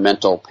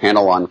Intergovernmental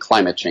Panel on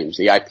Climate Change,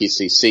 the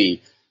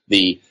IPCC,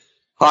 the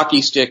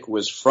hockey stick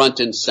was front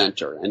and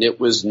center, and it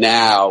was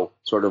now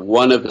sort of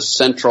one of the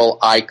central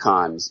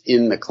icons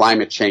in the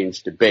climate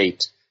change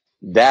debate.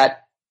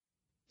 That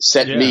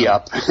set me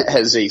up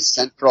as a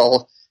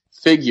central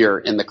figure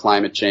in the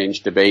climate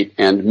change debate,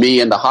 and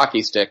me and the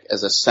hockey stick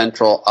as a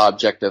central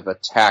object of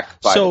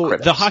attack by the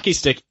critics. So the hockey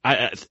stick,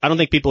 I don't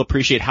think people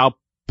appreciate how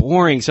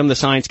boring some of the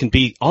science can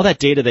be, all that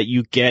data that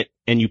you get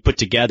and you put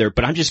together.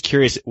 But I'm just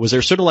curious, was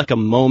there sort of like a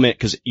moment,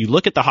 because you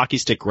look at the hockey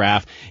stick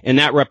graph and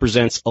that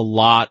represents a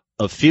lot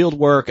of field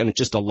work and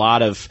just a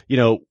lot of,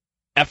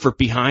 effort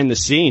behind the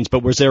scenes.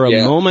 But was there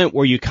a moment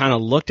where you kind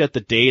of looked at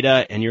the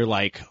data and you're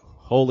like,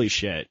 holy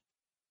shit?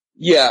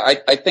 Yeah,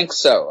 I think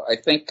so. I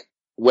think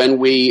when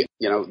we,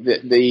 a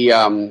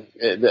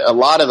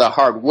lot of the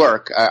hard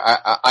work,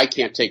 I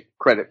can't take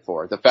credit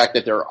for. The fact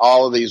that there are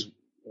all of these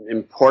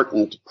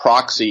important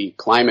proxy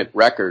climate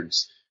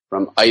records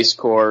from ice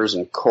cores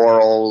and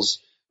corals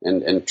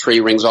and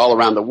tree rings all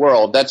around the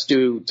world, that's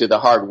due to the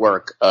hard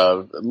work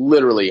of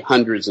literally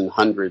hundreds and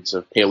hundreds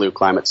of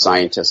paleoclimate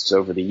scientists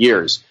over the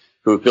years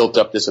who have built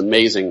up this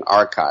amazing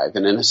archive.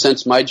 And in a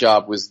sense, my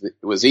job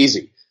was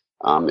easy.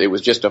 It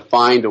was just to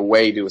find a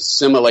way to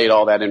assimilate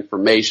all that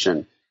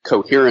information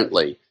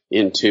coherently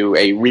into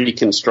a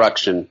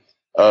reconstruction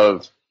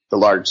of the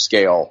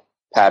large-scale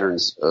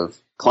patterns of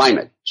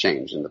climate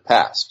change in the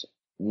past.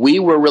 We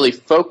were really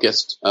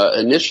focused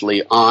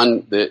initially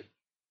on the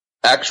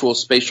actual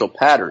spatial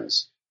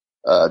patterns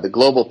the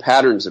global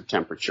patterns of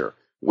temperature.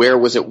 Where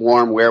was it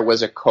warm? Where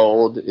was it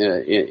cold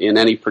in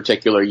any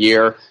particular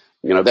year?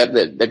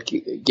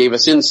 That gave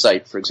us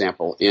insight, for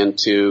example,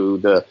 into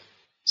the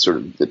sort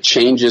of the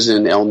changes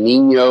in El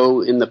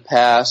Nino in the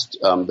past,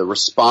 the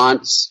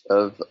response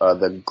of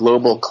the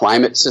global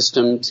climate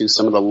system to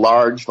some of the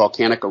large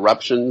volcanic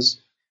eruptions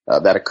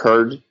that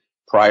occurred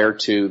prior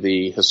to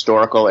the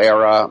historical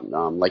era,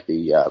 like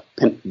the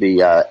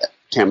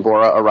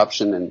Tambora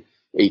eruption in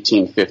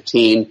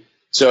 1815.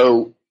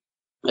 So,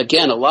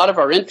 again, a lot of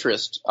our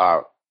interest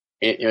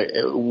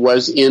it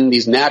was in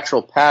these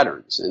natural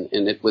patterns,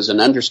 and it was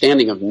an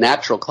understanding of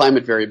natural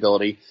climate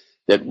variability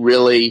that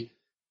really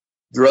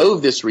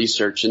drove this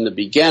research in the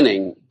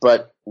beginning.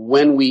 But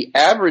when we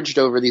averaged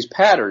over these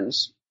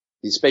patterns,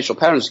 these spatial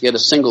patterns, to get a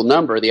single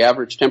number, the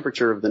average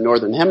temperature of the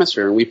northern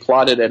hemisphere, and we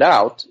plotted it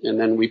out, and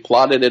then we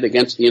plotted it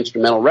against the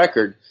instrumental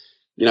record,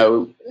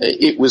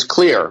 it was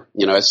clear,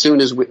 as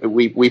soon as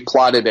we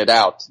plotted it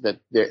out, that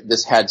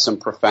this had some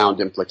profound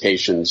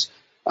implications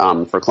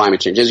for climate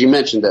change. As you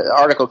mentioned, the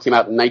article came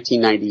out in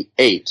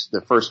 1998,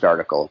 the first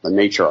article, the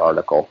Nature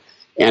article,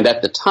 and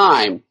at the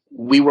time,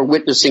 we were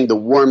witnessing the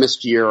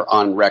warmest year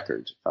on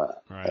record.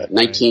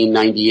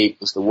 1998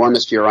 was the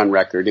warmest year on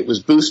record. It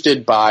was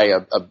boosted by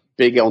a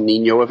big El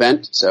Nino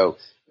event. So,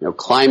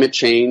 climate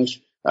change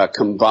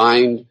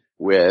combined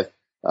with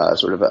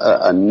sort of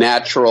a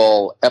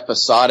natural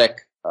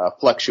episodic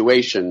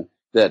fluctuation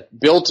that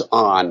built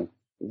on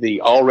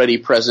the already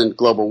present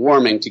global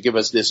warming to give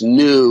us this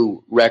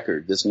new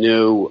record, this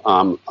new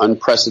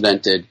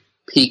unprecedented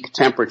peak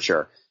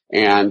temperature.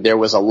 And there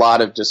was a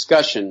lot of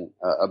discussion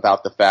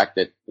about the fact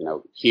that,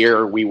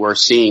 here we were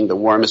seeing the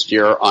warmest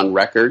year on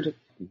record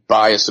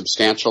by a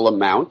substantial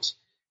amount.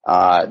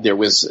 There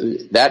was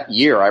that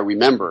year, I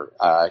remember,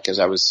 because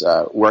I was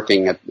I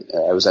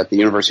was at the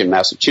University of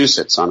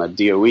Massachusetts on a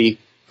DOE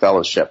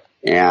fellowship.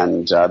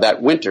 And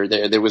that winter,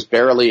 there was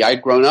barely,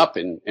 I'd grown up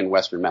in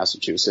Western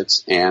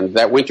Massachusetts, and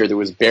that winter there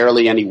was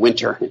barely any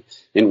winter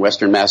in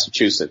Western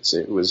Massachusetts.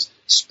 It was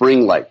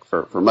spring-like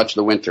for much of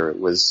the winter. It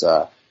was,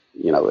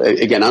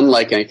 again,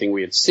 unlike anything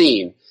we had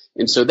seen.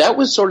 And so that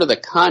was sort of the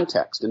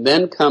context. And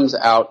then comes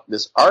out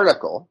this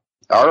article,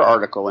 our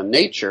article in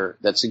Nature,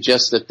 that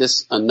suggests that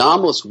this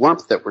anomalous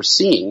warmth that we're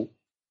seeing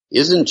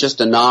isn't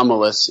just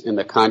anomalous in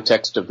the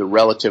context of the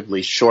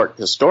relatively short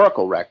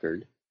historical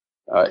record.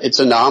 It's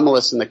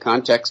anomalous in the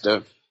context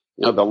of,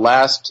 the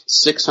last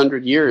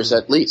 600 years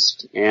at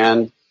least.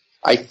 And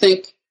I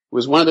think it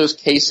was one of those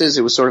cases,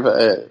 it was sort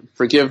of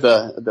forgive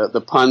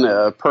the pun,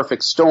 a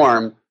perfect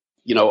storm.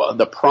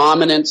 The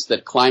prominence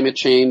that climate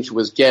change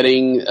was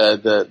getting,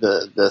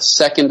 the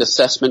second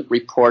assessment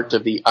report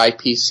of the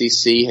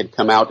IPCC had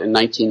come out in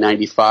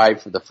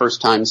 1995 for the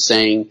first time,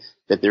 saying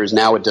that there's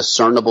now a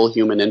discernible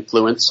human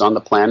influence on the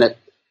planet,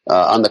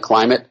 on the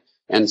climate.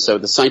 And so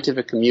the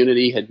scientific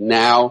community had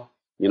now,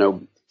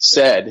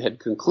 had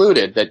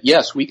concluded that,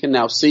 yes, we can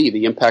now see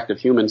the impact of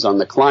humans on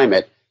the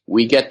climate.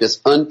 We get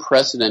this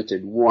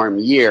unprecedented warm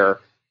year.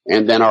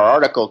 And then our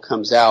article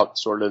comes out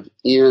sort of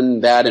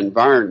in that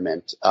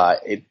environment.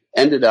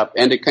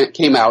 It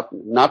came out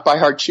not by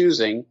hard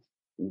choosing,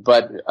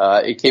 but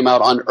it came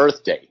out on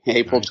Earth Day,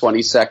 April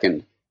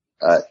 22nd,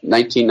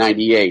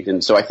 1998.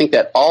 And so I think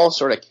that all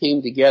sort of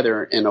came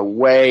together in a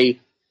way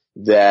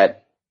that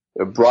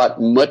brought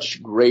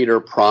much greater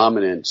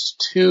prominence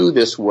to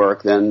this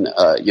work than,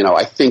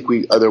 I think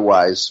we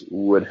otherwise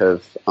would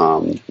have,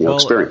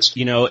 experienced.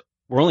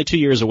 We're only 2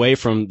 years away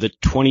from the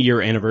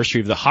 20-year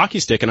anniversary of the hockey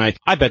stick, and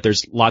I bet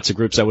there's lots of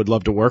groups that would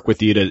love to work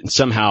with you to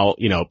somehow,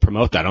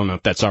 promote that. I don't know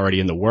if that's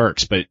already in the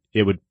works, but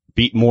it would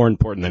be more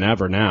important than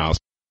ever now.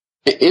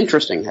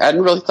 Interesting. I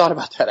hadn't really thought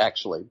about that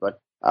actually,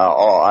 but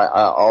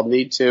I'll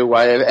need to.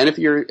 And if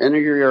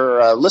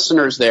your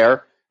listeners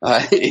there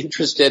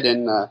interested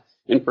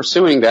in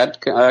pursuing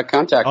that,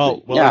 contact me.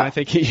 Oh, well, yeah. I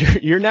think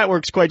your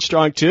network's quite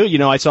strong too.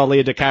 I saw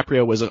Leo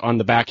DiCaprio was on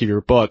the back of your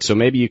book, so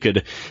maybe you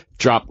could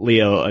drop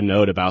Leo a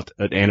note about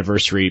an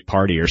anniversary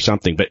party or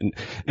something. But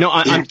no,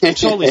 I'm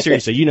totally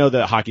serious. So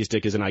the hockey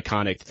stick is an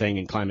iconic thing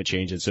in climate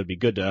change, and so it'd be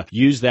good to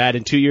use that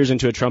in 2 years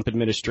into a Trump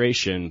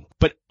administration.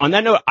 But on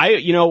that note,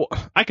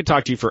 I could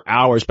talk to you for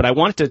hours, but I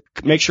wanted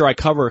to make sure I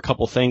cover a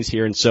couple things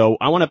here, and so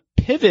I want to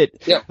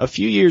pivot a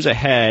few years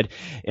ahead,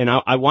 and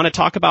I want to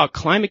talk about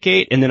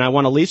ClimateGate, and then I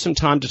want to leave some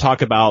time to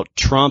talk about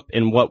Trump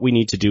and what we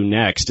need to do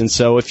next. And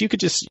so if you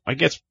could just,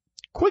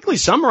 quickly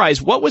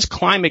summarize what was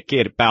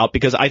ClimateGate about,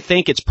 because I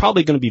think it's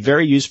probably going to be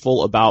very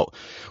useful about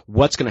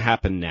what's going to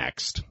happen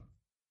next.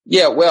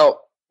 Yeah,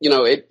 well,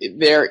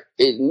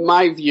 in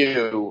my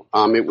view,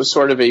 it was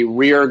sort of a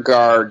rear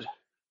guard,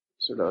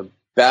 sort of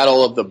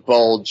battle of the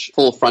bulge,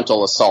 full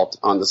frontal assault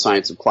on the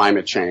science of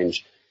climate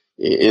change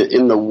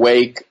in the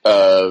wake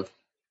of,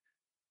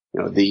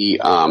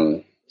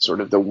 the sort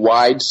of the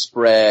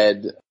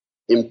widespread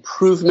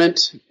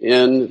improvement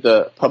in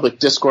the public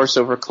discourse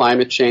over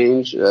climate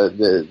change,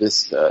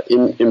 this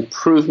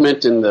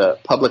improvement in the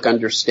public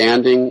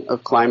understanding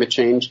of climate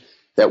change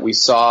that we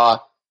saw,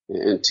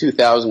 in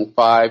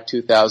 2005,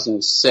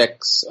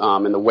 2006,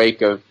 in the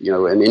wake of,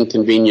 An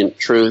Inconvenient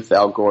Truth,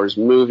 Al Gore's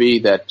movie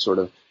that sort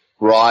of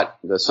brought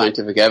the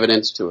scientific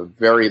evidence to a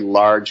very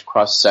large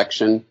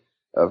cross-section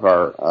of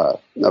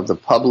the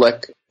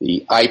public.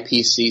 The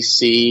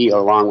IPCC,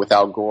 along with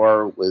Al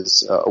Gore,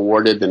 was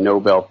awarded the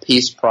Nobel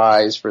Peace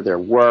Prize for their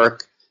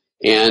work.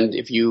 And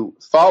if you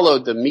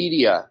followed the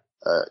media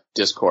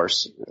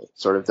discourse,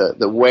 sort of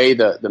the way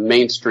the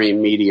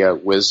mainstream media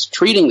was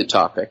treating the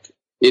topic,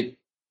 it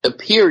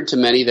appeared to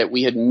many that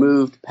we had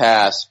moved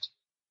past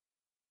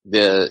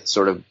the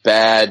sort of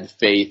bad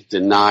faith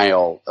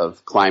denial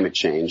of climate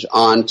change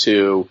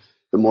onto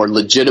the more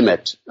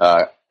legitimate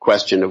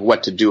question of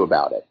what to do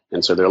about it.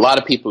 And so there are a lot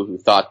of people who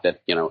thought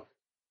that,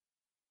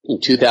 in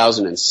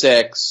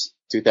 2006,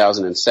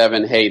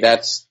 2007, hey,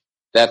 that's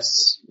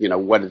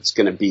what it's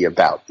going to be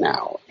about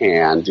now.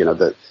 And,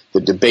 the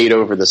debate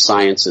over the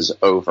science is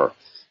over.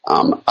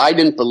 I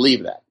didn't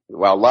believe that.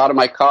 While a lot of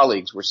my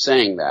colleagues were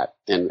saying that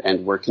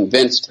and were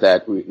convinced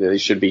that they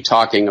should be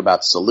talking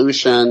about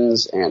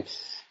solutions, and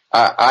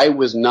I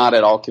was not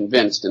at all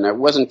convinced. And I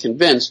wasn't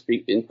convinced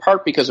in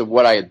part because of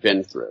what I had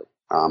been through.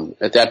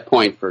 At that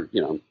point, for,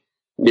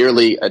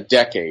 nearly a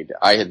decade,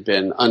 I had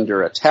been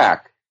under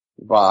attack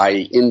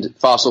by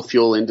fossil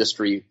fuel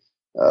industry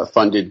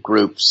funded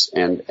groups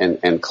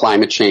and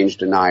climate change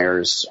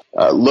deniers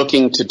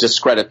looking to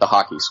discredit the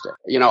hockey stick.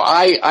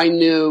 I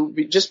knew,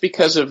 just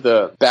because of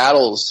the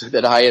battles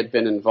that I had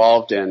been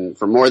involved in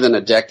for more than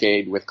a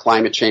decade with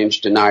climate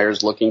change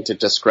deniers looking to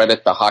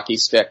discredit the hockey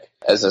stick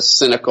as a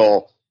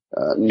cynical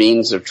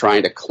means of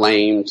trying to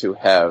claim to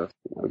have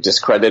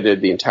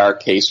discredited the entire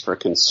case for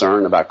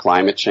concern about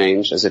climate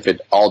change, as if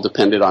it all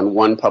depended on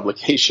one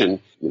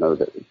publication,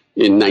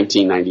 in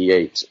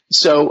 1998.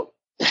 So,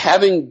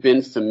 having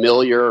been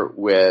familiar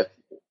with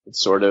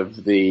sort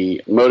of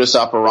the modus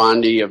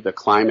operandi of the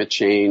climate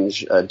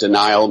change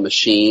denial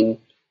machine,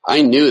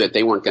 I knew that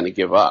they weren't going to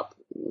give up.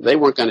 They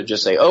weren't going to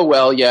just say, oh,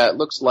 well, yeah, it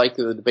looks like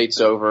the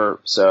debate's over,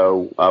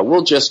 so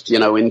we'll just,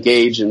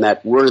 engage in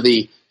that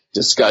worthy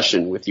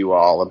discussion with you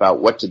all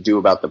about what to do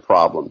about the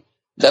problem.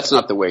 That's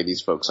not the way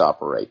these folks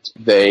operate.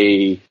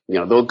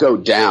 They'll go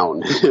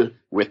down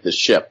with the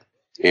ship.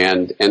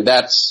 And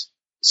that's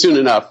soon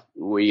enough,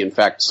 we in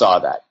fact saw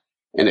that.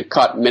 And it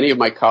caught many of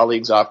my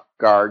colleagues off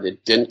guard.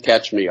 It didn't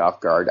catch me off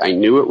guard. I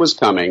knew it was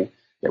coming,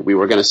 that we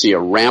were going to see a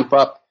ramp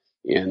up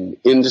in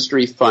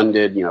industry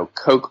funded,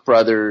 Koch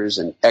brothers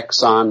and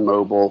Exxon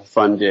Mobil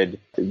funded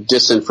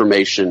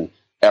disinformation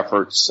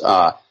efforts,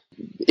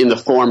 in the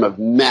form of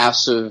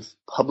massive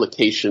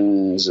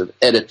publications of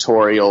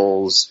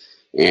editorials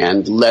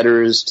and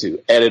letters to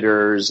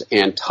editors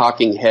and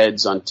talking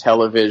heads on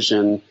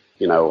television,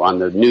 on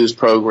the news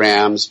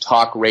programs,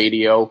 talk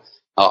radio,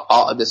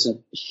 this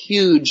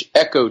huge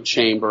echo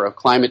chamber of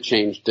climate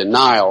change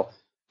denial,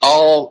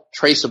 all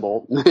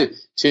traceable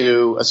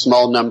to a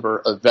small number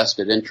of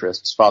vested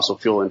interests, fossil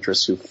fuel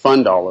interests, who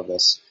fund all of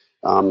this.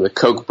 The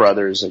Koch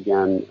brothers,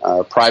 again,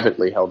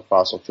 privately held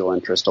fossil fuel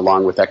interest,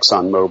 along with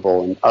Exxon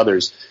Mobil and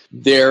others.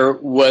 There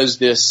was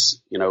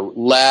this,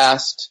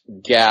 last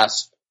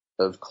gasp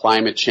of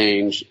climate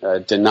change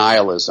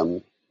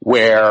denialism,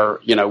 where,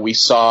 we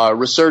saw a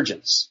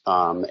resurgence.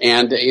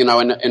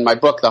 In my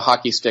book, The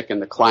Hockey Stick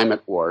and the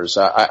Climate Wars,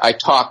 I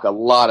talk a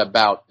lot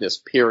about this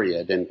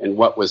period and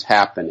what was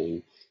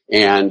happening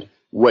and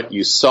what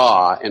you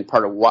saw and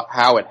part of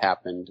how it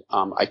happened.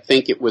 I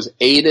think it was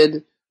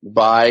aided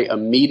by a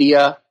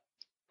media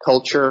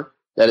culture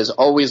that is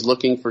always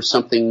looking for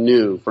something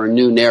new, for a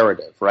new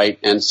narrative, right?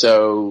 And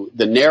so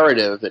the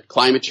narrative that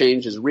climate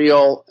change is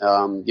real,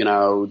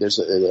 there's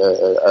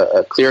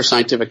a clear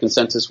scientific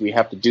consensus, we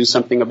have to do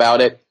something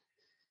about it.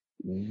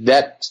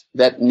 That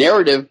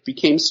narrative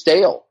became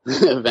stale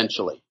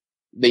eventually.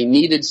 They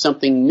needed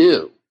something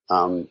new.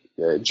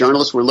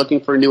 Journalists were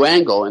looking for a new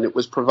angle, and it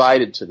was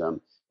provided to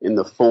them in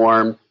the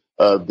form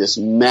of this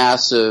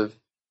massive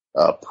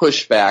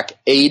pushback,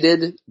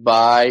 aided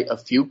by a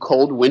few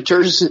cold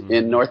winters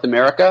in North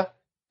America,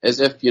 as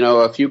if,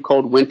 a few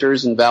cold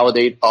winters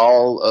invalidate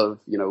all of,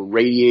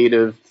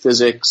 radiative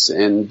physics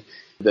and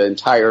the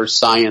entire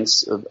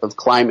science of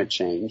climate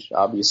change.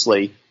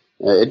 Obviously,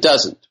 it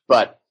doesn't,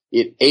 but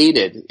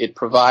it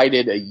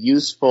provided a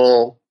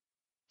useful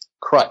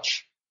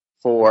crutch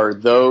for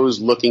those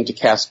looking to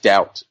cast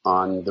doubt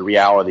on the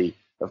reality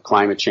of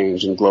climate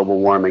change and global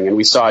warming. And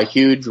we saw a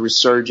huge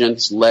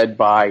resurgence led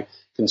by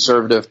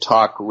conservative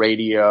talk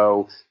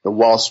radio, the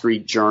Wall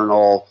Street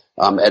Journal,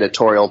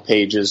 editorial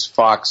pages,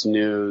 Fox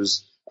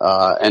News,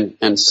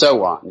 and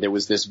so on. There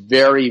was this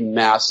very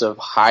massive,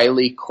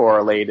 highly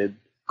correlated,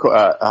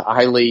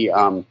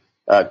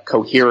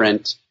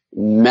 coherent,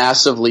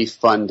 massively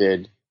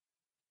funded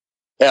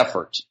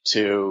effort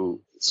to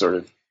sort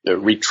of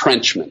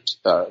retrenchment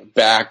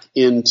back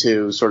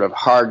into sort of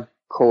hardcore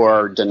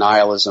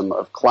denialism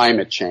of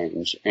climate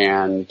change.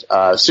 And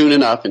soon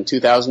enough, in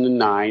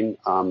 2009,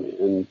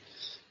 in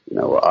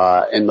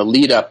in the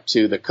lead up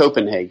to the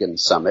Copenhagen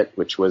summit,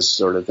 which was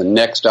sort of the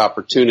next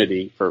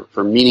opportunity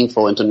for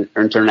meaningful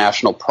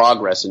international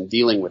progress in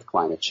dealing with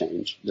climate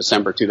change,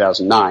 December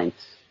 2009.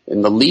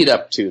 In the lead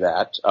up to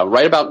that,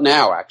 right about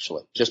now,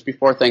 actually, just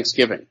before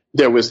Thanksgiving,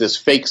 there was this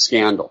fake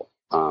scandal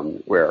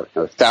where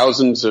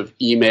thousands of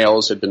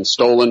emails had been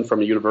stolen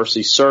from a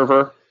university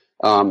server,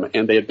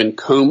 and they had been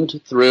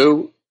combed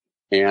through,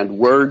 and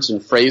words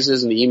and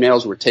phrases in the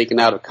emails were taken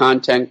out of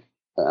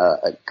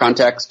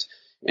context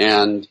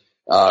and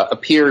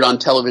appeared on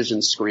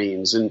television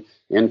screens and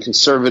in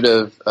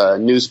conservative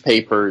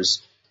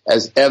newspapers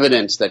as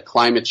evidence that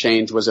climate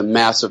change was a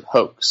massive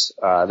hoax,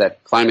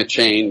 that climate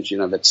change,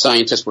 that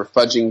scientists were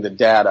fudging the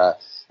data,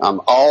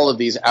 all of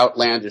these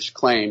outlandish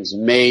claims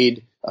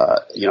made,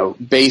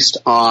 based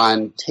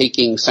on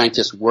taking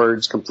scientists'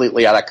 words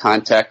completely out of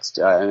context.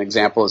 An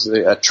example is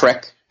a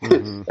trick.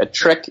 Mm-hmm. A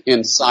trick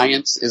in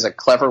science is a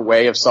clever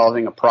way of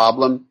solving a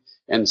problem.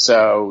 And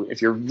so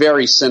if you're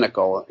very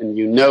cynical and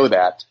you know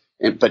that,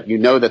 but you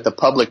know that the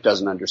public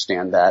doesn't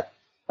understand that,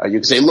 you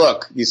can say,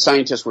 look, these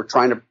scientists were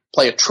trying to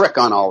play a trick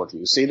on all of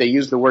you. See, they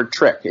used the word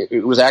trick.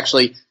 It was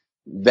actually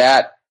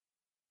that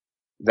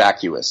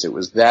vacuous. It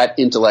was that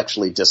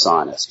intellectually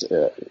dishonest.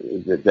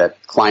 That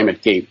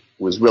ClimateGate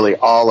was really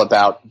all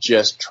about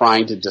just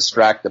trying to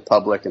distract the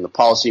public and the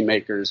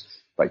policymakers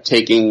by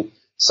taking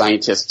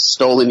scientists'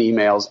 stolen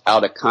emails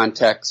out of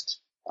context.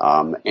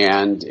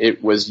 And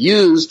it was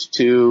used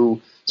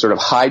to sort of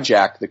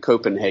hijack the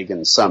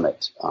Copenhagen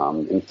summit.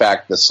 In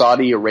fact, the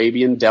Saudi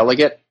Arabian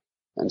delegate,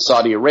 and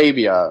Saudi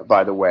Arabia,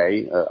 by the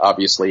way,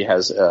 obviously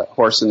has a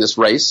horse in this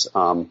race.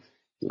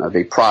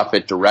 They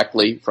profit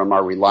directly from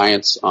our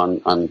reliance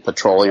on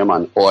petroleum,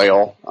 on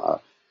oil,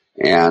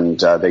 and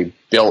they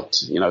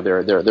built,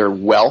 their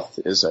wealth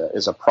is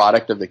a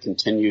product of the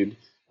continued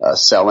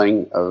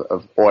selling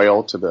of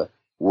oil to the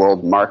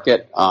world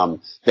market.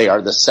 They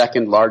are the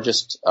second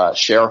largest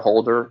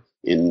shareholder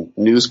in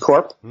News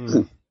Corp,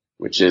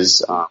 which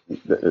is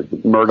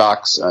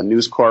Murdoch's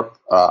News Corp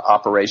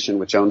operation,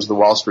 which owns the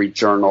Wall Street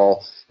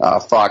Journal,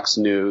 Fox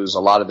News, a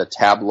lot of the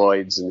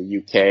tabloids in the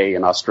UK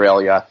and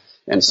Australia.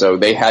 And so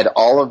they had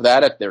all of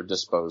that at their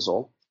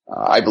disposal.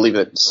 I believe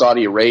that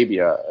Saudi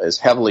Arabia is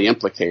heavily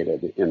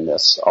implicated in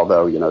this,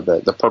 although,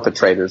 the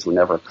perpetrators were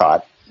never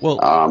caught.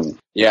 Well,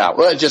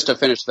 just to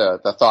finish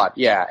the thought.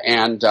 Yeah.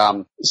 And,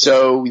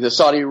 so the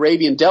Saudi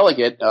Arabian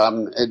delegate,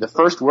 the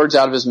first words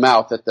out of his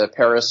mouth at the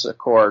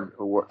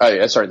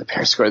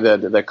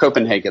the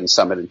Copenhagen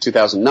summit in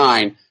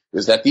 2009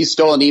 was that these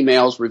stolen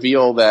emails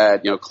reveal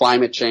that,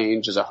 climate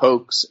change is a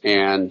hoax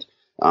and,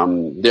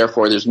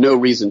 therefore there's no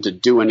reason to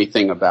do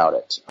anything about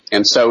it.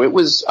 And so it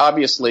was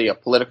obviously a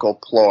political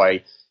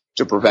ploy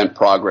to prevent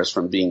progress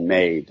from being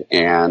made.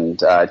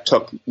 And it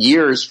took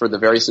years for the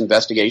various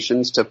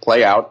investigations to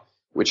play out,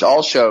 which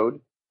all showed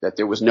that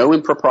there was no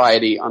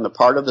impropriety on the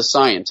part of the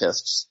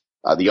scientists.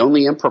 The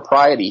only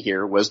impropriety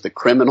here was the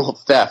criminal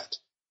theft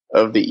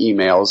of the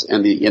emails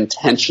and the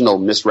intentional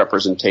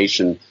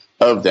misrepresentation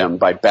of them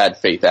by bad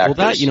faith actors.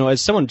 Well, that,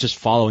 as someone just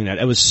following that,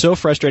 it was so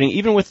frustrating,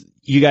 even with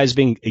you guys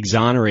being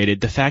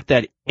exonerated, the fact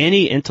that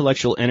any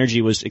intellectual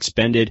energy was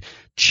expended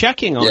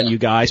checking on you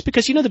guys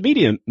because, the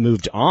media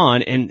moved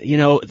on and,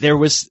 there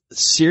was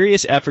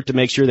serious effort to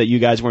make sure that you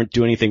guys weren't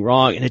doing anything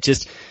wrong. And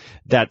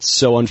that's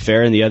so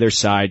unfair. And the other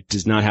side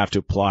does not have to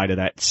apply to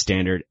that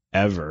standard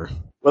ever.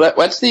 Well,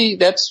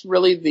 that's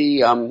really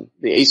the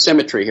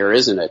asymmetry here,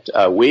 isn't it?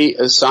 We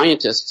as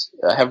scientists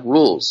have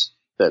rules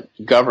that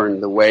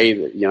govern the way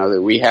that,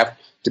 that we have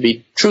to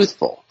be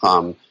truthful.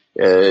 And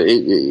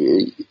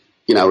in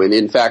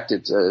fact,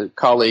 it's a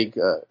colleague,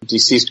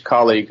 deceased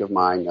colleague of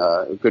mine,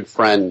 a good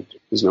friend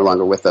who's no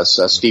longer with us,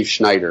 Steve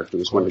Schneider, who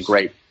was one of the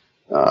great,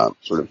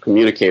 sort of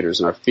communicators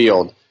in our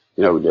field,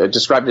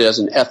 described it as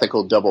an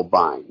ethical double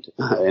bind.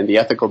 And the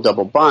ethical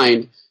double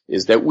bind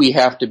is that we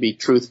have to be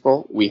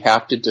truthful. We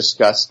have to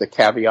discuss the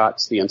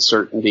caveats, the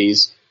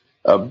uncertainties,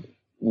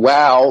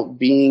 while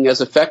being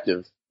as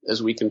effective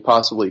as we can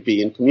possibly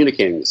be in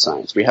communicating the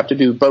science. We have to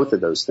do both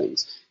of those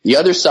things. The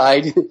other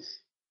side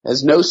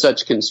has no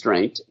such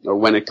constraint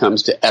when it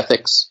comes to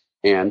ethics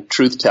and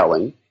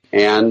truth-telling,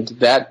 and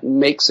that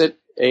makes it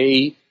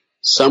a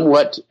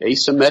somewhat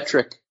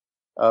asymmetric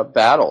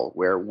battle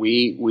where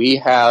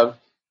we have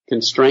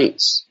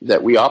constraints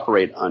that we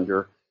operate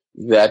under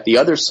that the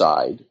other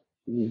side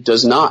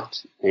does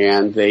not,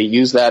 and they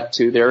use that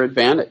to their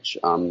advantage.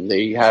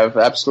 They have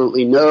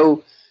absolutely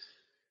no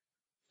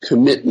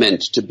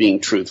commitment to being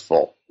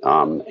truthful,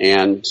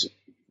 and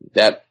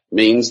that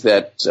means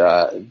that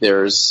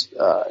there's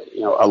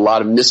a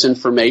lot of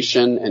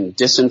misinformation and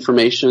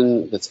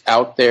disinformation that's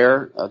out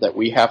there that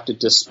we have to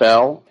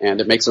dispel,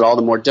 and it makes it all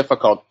the more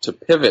difficult to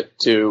pivot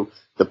to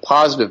the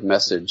positive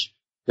message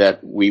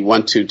that we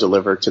want to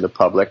deliver to the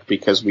public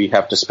because we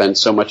have to spend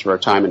so much of our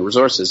time and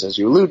resources, as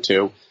you allude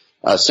to,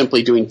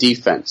 simply doing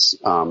defense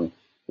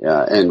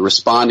and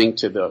responding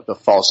to the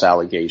false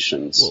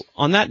allegations. Well,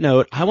 on that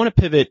note, I want to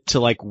pivot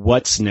to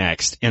what's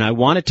next, and I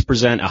wanted to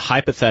present a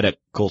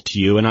hypothetical to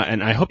you, and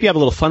I hope you have a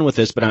little fun with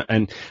this, but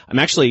I'm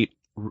actually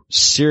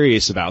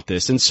serious about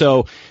this. And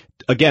so,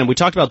 again, we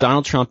talked about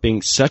Donald Trump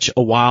being such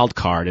a wild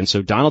card. And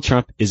so Donald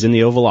Trump is in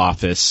the Oval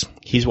Office.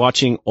 He's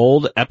watching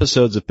old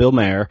episodes of Bill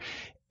Maher,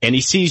 and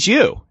he sees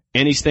you.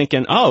 And he's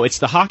thinking, oh, it's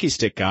the hockey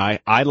stick guy.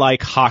 I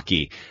like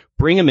hockey.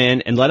 Bring him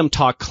in and let him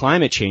talk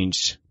climate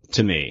change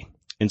to me.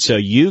 And so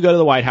you go to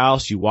the White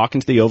House, you walk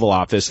into the Oval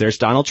Office, there's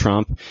Donald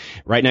Trump.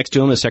 Right next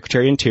to him, the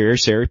Secretary of Interior,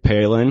 Sarah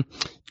Palin,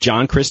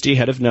 John Christie,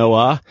 head of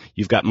NOAA.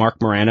 You've got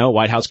Mark Morano,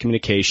 White House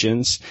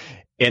Communications.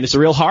 And it's a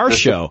real horror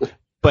show.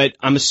 But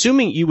I'm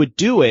assuming you would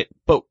do it.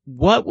 But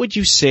what would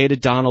you say to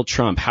Donald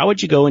Trump? How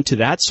would you go into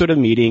that sort of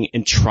meeting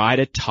and try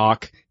to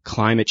talk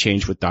climate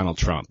change with Donald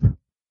Trump?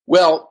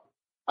 Well,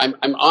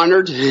 I'm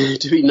honored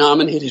to be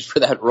nominated for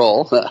that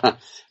role.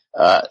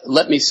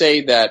 Let me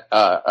say that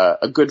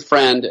a good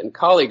friend and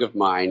colleague of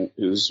mine,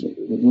 who's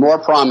more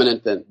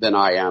prominent than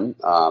I am,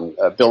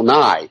 Bill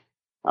Nye,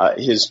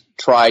 has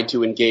tried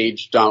to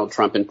engage Donald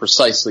Trump in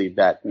precisely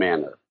that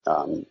manner.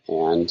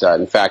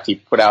 In fact, he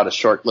put out a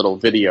short little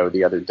video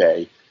the other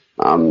day.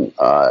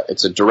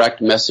 It's a direct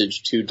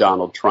message to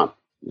Donald Trump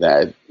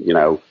that,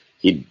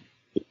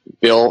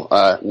 Bill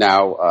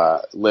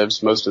now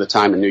lives most of the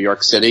time in New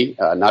York City,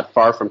 not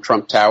far from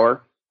Trump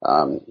Tower.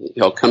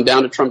 He'll come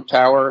down to Trump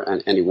Tower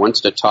and he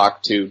wants to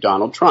talk to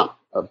Donald Trump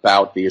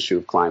about the issue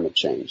of climate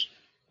change.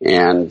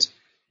 And,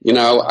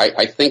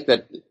 I think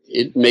that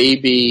it may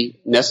be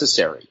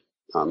necessary,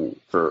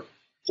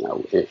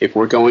 if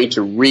we're going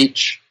to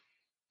reach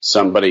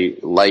somebody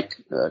like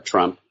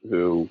Trump,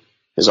 who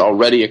has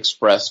already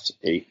expressed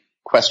a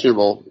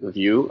questionable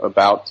view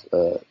about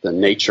the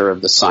nature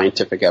of the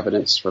scientific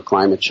evidence for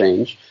climate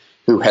change,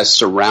 who has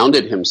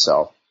surrounded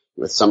himself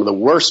with some of the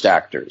worst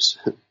actors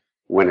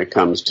when it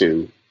comes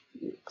to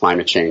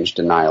climate change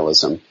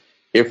denialism.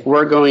 If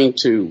we're going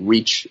to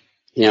reach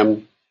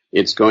him,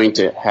 it's going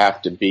to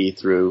have to be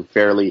through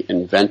fairly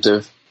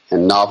inventive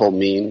and novel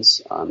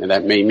means, and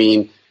that may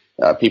mean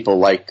people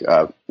like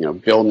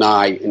Bill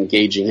Nye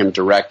engaging him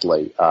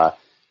directly.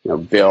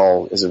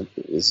 Bill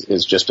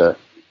is just a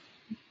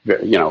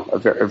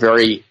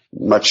very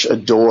much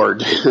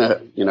adored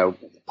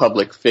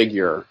public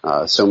figure.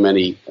 So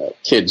many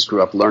kids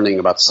grew up learning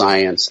about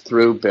science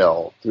through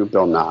Bill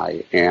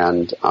Nye,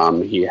 and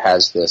he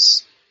has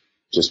this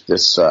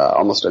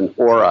almost an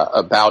aura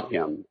about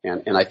him.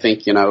 And I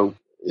think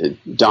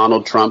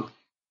Donald Trump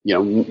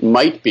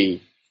might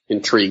be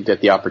intrigued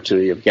at the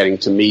opportunity of getting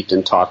to meet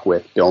and talk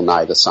with Bill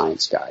Nye, the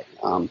science guy.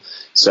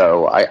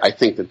 So I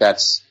think that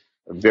that's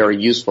a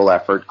very useful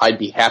effort. I'd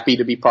be happy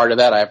to be part of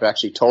that. I've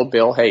actually told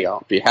Bill, hey,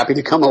 I'll be happy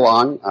to come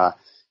along,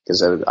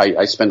 because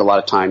I spend a lot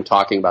of time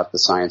talking about the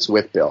science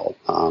with Bill.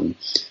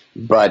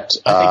 But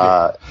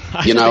I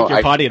think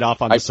you're potting it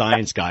off on the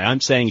science guy. I'm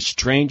saying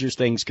stranger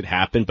things could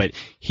happen, but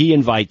he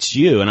invites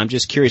you, and I'm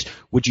just curious,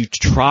 would you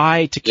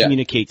try to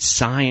communicate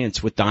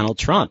science with Donald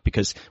Trump?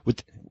 Because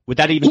would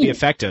that even be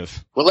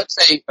effective? Well, let's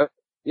say,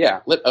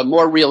 a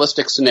more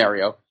realistic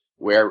scenario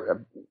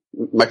where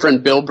my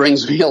friend Bill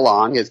brings me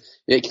along is,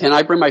 can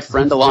I bring my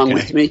friend along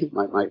with me?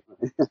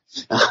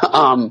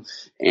 And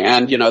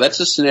that's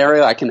a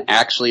scenario I can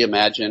actually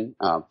imagine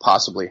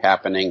possibly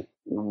happening.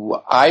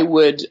 I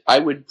would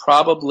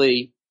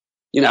probably,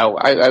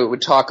 I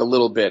would talk a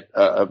little bit.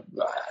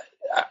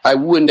 I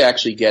wouldn't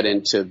actually get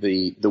into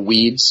the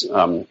weeds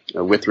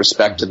with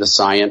respect to the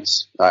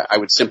science. I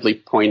would simply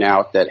point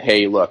out that,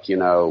 hey, look,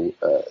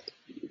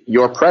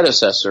 your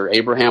predecessor,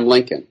 Abraham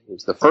Lincoln,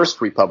 who's the first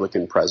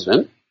Republican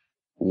president,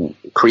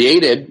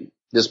 created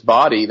this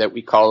body that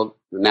we call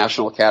the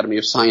National Academy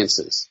of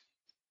Sciences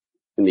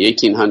in the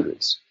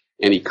 1800s.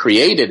 And he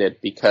created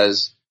it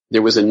because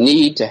there was a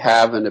need to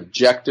have an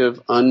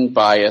objective,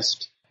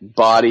 unbiased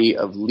body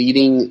of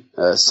leading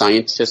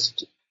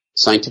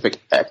scientific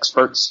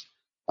experts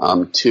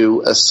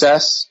to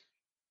assess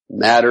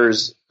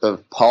matters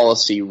of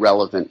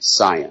policy-relevant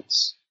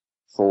science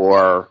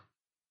for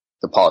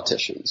the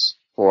politicians,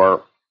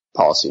 for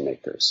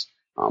policymakers.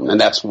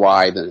 And that's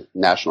why the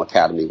National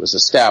Academy was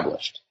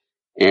established.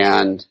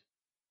 And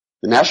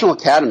the National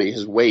Academy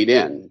has weighed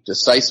in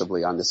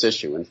decisively on this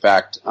issue. In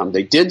fact,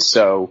 they did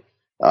so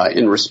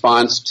in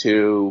response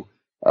to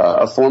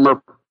a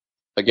former,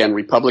 again,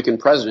 Republican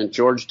president,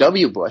 George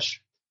W. Bush,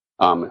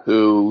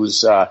 who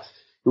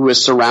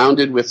was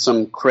surrounded with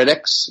some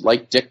critics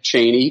like Dick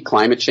Cheney,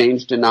 climate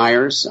change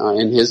deniers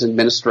in his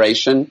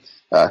administration,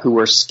 who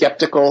were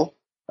skeptical,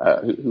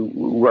 who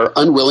were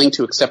unwilling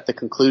to accept the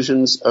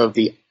conclusions of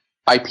the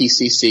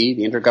IPCC,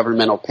 the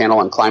Intergovernmental Panel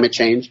on Climate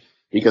Change,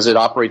 because it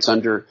operates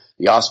under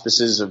the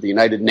auspices of the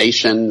United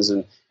Nations,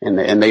 and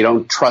they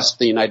don't trust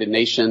the United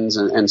Nations,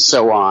 and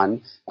so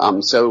on.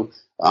 So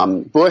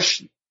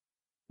Bush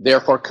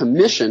therefore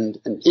commissioned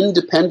an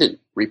independent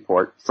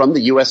report from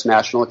the U.S.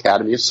 National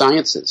Academy of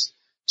Sciences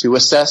to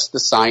assess the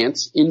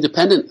science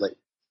independently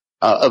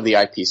of the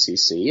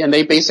IPCC. And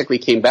they basically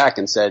came back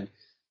and said,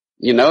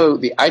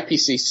 the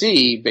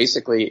IPCC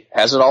basically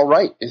has it all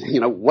right.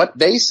 What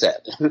they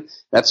said.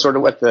 That's sort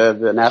of what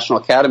the National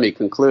Academy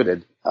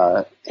concluded.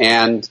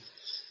 And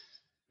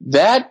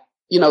that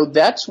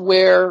that's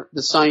where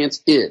the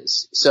science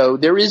is. So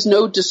there is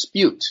no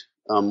dispute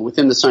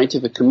within the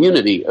scientific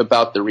community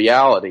about the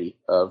reality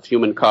of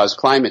human-caused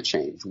climate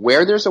change.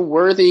 Where there's a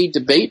worthy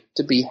debate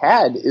to be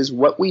had is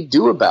what we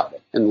do about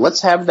it. And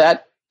let's have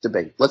that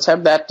debate. Let's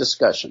have that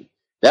discussion.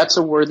 That's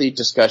a worthy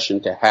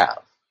discussion to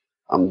have.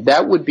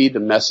 That would be the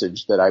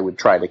message that I would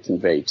try to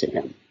convey to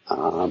him.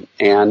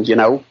 And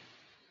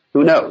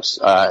who knows?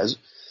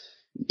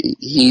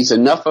 He's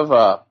enough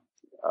of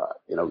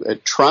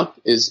Trump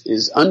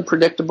is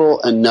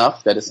unpredictable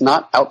enough that it's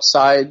not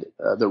outside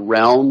the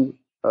realm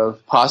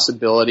of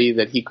possibility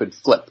that he could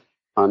flip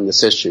on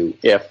this issue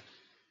if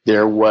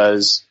there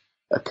was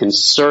a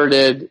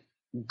concerted,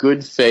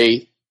 good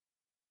faith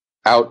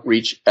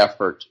outreach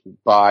effort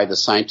by the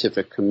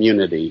scientific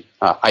community.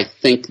 I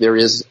think there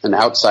is an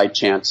outside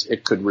chance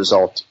it could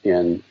result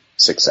in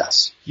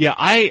success. Yeah,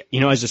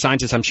 as a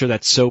scientist, I'm sure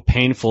that's so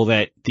painful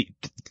that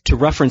to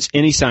reference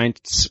any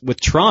science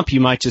with Trump, you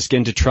might just get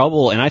into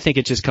trouble. And I think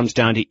it just comes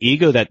down to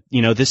ego that,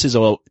 this is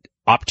a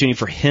opportunity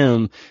for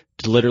him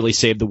to literally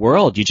save the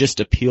world. You just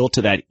appeal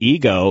to that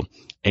ego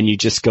and you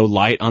just go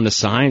light on the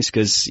science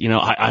because,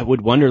 I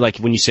would wonder, like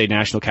when you say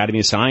National Academy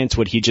of Science,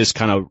 would he just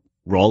kind of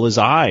roll his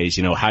eyes?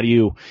 How do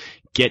you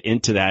get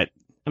into that?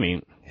 I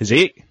mean,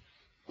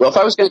 Well, if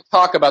I was going to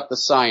talk about the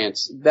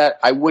science, that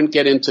I wouldn't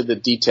get into the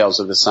details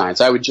of the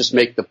science. I would just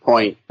make the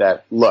point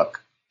that,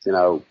 look,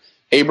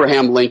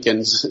 Abraham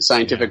Lincoln's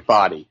scientific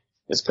body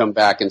has come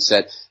back and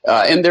said,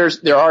 and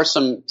there are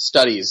some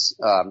studies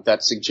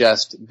that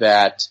suggest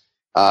that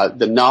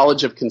the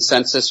knowledge of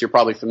consensus, you're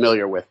probably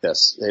familiar with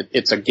this.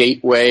 It's a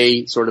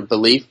gateway sort of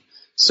belief.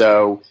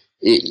 So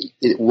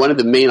one of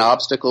the main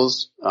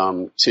obstacles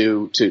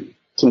to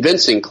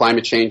convincing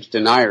climate change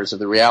deniers of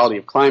the reality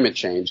of climate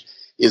change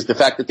is the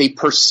fact that they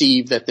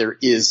perceive that there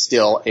is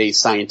still a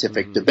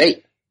scientific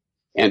debate.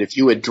 And if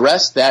you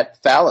address that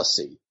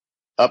fallacy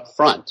up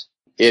front,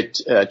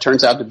 it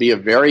turns out to be a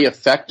very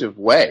effective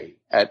way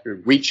at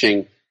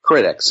reaching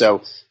critics.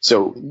 So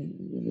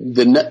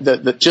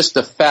just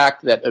the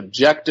fact that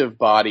objective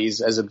bodies,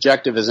 as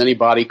objective as any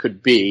body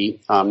could be,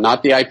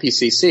 not the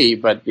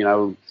IPCC, but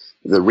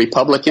the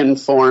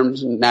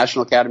Republican-formed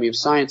National Academy of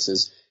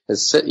Sciences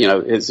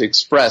has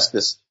expressed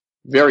this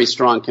very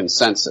strong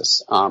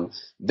consensus.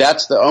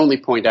 That's the only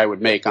point I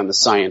would make on the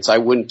science. I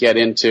wouldn't get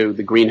into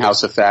the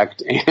greenhouse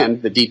effect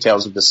and the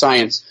details of the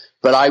science,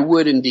 but I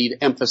would indeed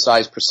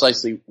emphasize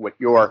precisely what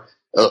you're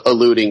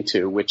alluding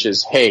to, which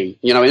is, hey,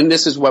 and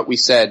this is what we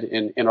said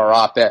in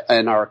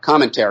our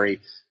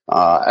commentary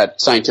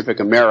at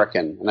Scientific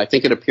American, and I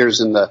think it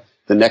appears in the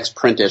next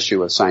print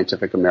issue of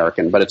Scientific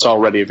American, but it's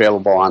already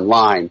available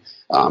online.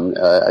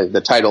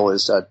 The title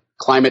is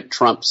Climate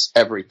Trumps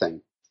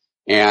Everything.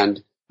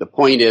 And the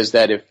point is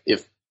that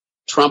if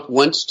Trump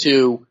wants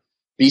to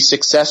be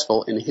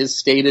successful in his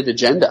stated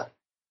agenda,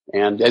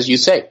 and as you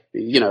say,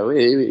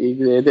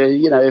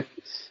 if,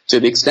 to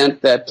the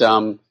extent that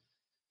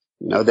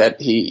that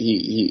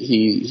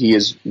he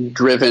is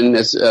driven,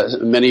 as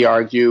many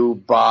argue,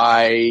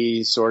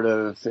 by sort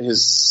of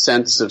his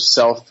sense of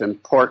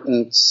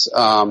self-importance.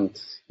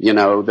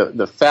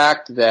 The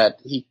fact that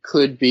he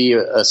could be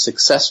a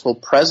successful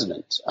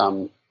president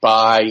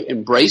by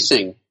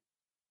embracing,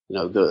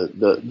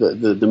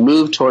 the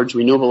move towards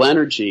renewable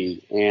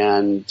energy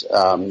and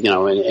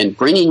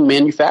bringing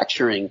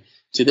manufacturing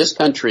to this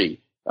country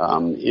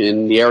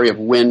in the area of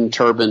wind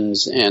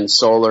turbines and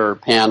solar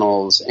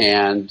panels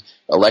and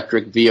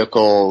electric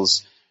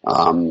vehicles,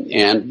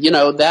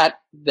 that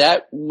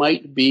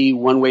might be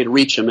one way to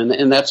reach him,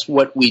 and that's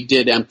what we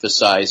did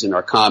emphasize in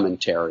our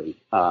commentary.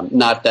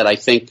 Not that I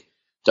think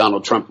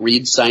Donald Trump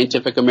reads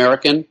Scientific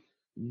American,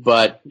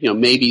 but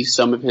maybe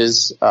some of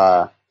his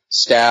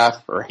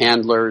staff or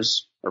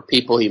handlers or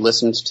people he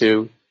listens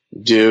to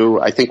do.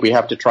 I think we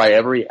have to try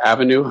every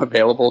avenue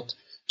available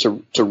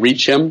to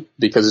reach him,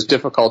 because it's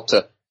difficult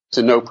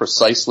to know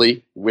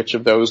precisely which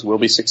of those will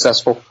be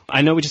successful.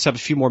 I know we just have a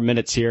few more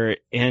minutes here,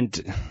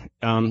 and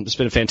it's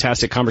been a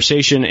fantastic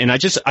conversation. And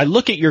I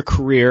look at your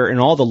career and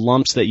all the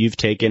lumps that you've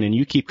taken, and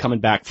you keep coming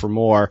back for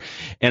more.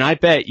 And I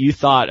bet you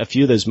thought a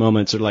few of those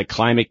moments are like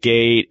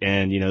ClimateGate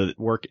and,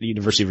 work at the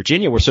University of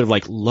Virginia were sort of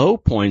like low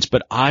points.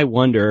 But I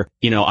wonder,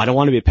 I don't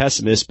want to be a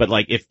pessimist, but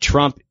like if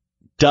Trump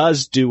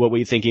does do what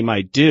we think he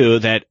might do,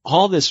 that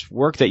all this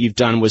work that you've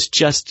done was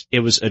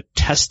it was a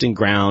testing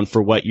ground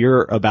for what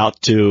you're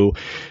about to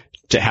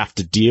have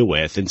to deal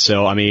with. And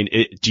so, I mean,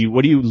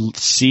 what do you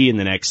see in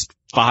the next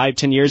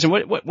 5-10 years? And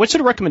what sort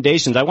of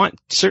recommendations? I want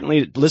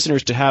certainly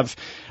listeners to have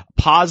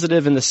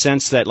positive in the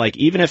sense that, like,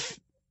 even if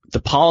the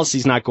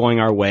policy's not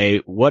going our way,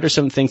 what are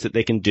some things that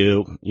they can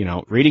do?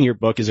 Reading your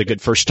book is a good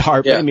first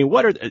start. Yeah. But I mean,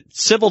 what are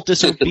civil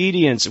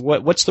disobedience?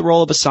 What's the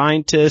role of a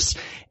scientist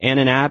and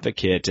an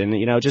advocate?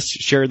 And, just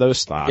share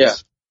those thoughts. Yeah,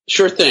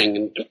 sure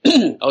thing.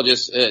 I'll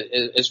just,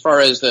 as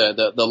far as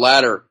the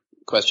latter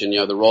question,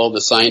 the role of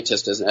the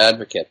scientist as an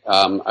advocate.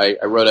 I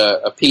wrote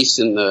a piece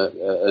in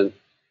the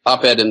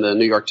op-ed in the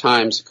New York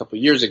Times a couple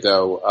of years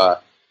ago,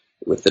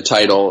 with the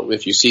title,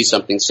 "If you see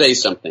something, say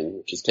something,"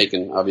 which is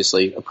taken,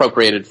 obviously,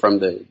 appropriated from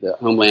the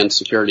Homeland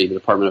Security, the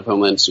Department of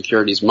Homeland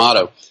Security's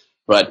motto.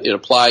 But it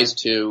applies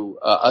to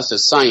us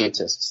as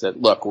scientists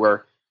that, look,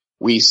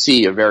 we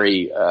see a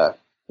very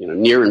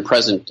near and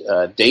present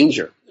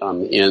danger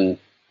in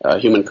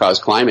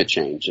human-caused climate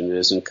change, and it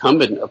is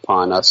incumbent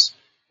upon us.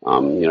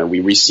 We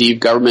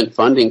receive government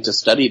funding to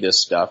study this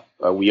stuff.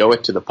 We owe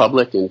it to the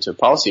public and to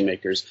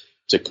policymakers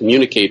to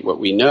communicate what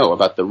we know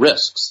about the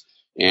risks.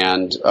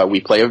 And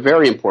we play a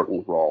very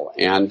important role.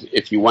 And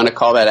if you want to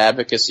call that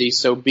advocacy,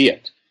 so be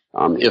it.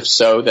 If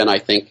so, then I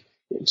think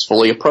it's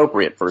fully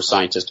appropriate for a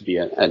scientist to be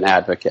an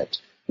advocate,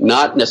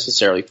 not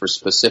necessarily for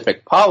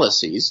specific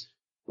policies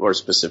or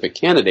specific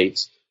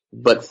candidates,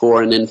 but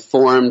for an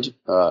informed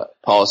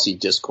policy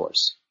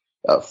discourse,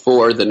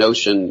 for the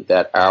notion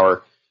that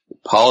our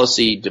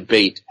policy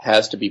debate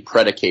has to be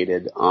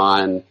predicated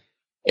on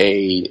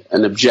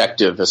an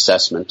objective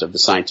assessment of the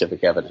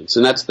scientific evidence.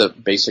 And that's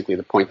basically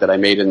the point that I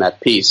made in that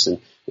piece.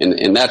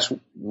 And that's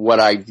what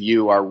I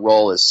view our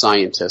role as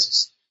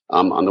scientists,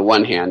 on the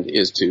one hand,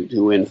 is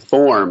to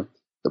inform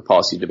the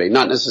policy debate,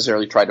 not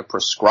necessarily try to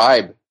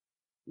prescribe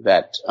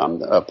that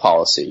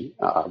policy,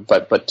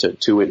 but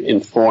to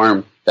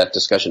inform that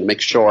discussion, to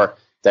make sure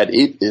that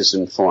it is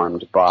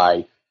informed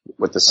by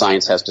what the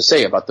science has to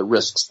say about the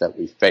risks that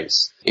we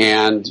face.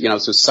 And,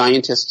 so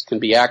scientists can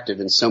be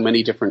active in so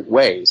many different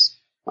ways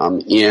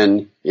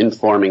in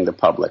informing the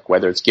public,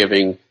 whether it's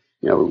giving,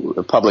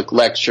 public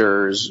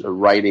lectures,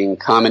 writing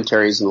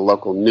commentaries in the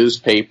local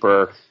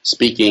newspaper,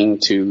 speaking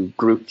to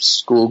groups,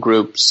 school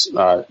groups,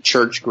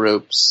 church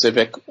groups,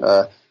 civic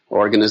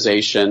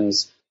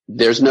organizations.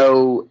 There's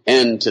no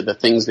end to the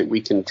things that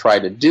we can try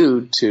to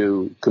do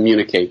to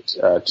communicate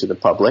to the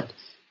public.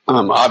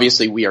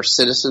 Obviously, we are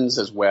citizens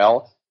as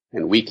well,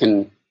 and we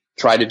can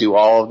try to do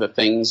all of the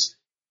things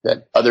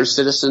that other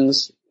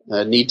citizens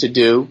need to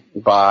do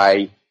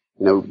by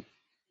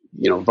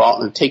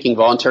taking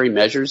voluntary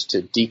measures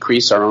to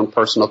decrease our own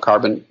personal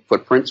carbon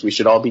footprints. We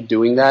should all be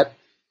doing that.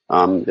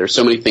 There's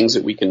so many things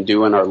that we can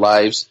do in our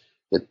lives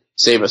that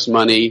save us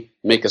money,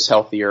 make us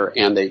healthier,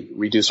 and they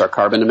reduce our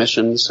carbon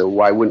emissions. So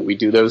why wouldn't we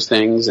do those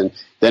things? And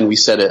then we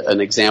set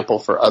an example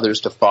for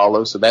others to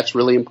follow. So that's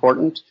really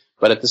important.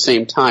 But at the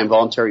same time,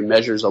 voluntary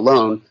measures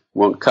alone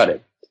won't cut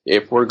it.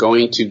 If we're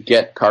going to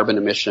get carbon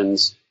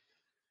emissions,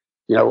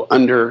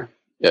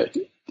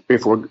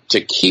 if we're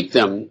to keep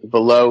them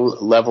below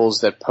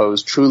levels that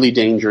pose truly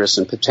dangerous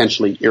and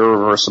potentially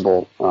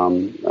irreversible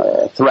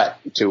threat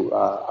to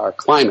our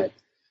climate,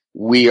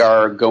 we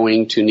are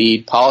going to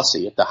need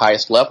policy at the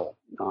highest level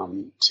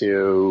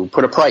to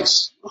put a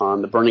price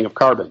on the burning of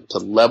carbon, to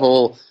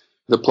level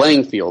the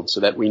playing field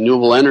so that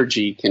renewable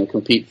energy can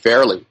compete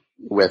fairly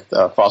with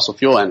fossil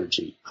fuel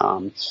energy.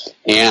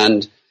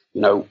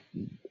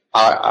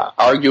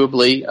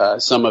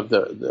 Arguably, some of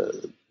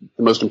the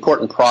most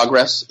important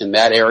progress in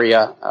that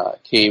area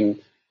came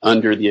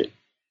under the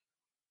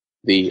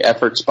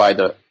efforts by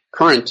the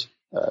current,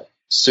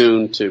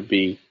 soon to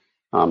be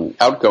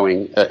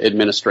outgoing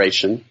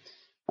administration,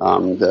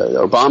 the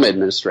Obama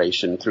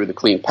administration, through the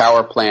Clean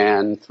Power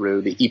Plan,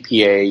 through the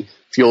EPA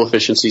fuel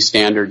efficiency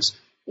standards.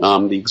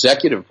 The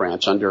executive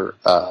branch under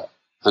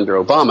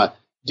Obama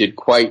did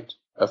quite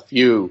a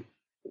few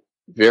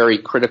very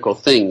critical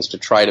things to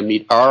try to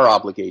meet our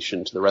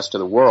obligation to the rest of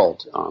the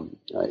world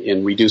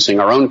in reducing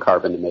our own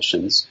carbon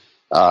emissions.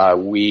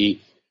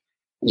 We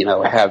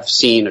have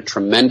seen a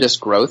tremendous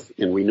growth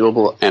in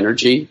renewable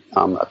energy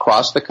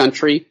across the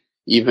country,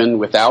 even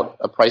without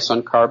a price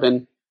on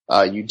carbon.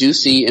 You do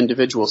see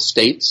individual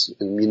states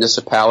and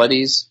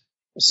municipalities,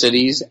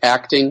 cities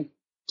acting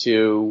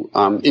to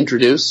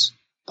introduce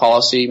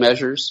policy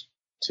measures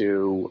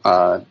to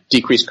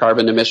decrease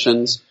carbon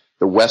emissions.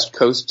 The West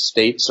Coast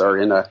states are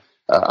in a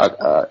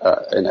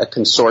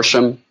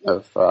consortium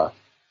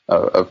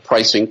of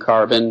pricing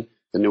carbon.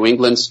 The New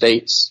England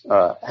states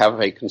have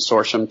a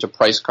consortium to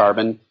price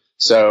carbon.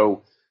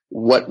 So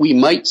what we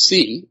might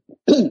see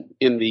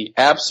in the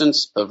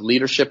absence of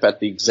leadership at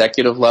the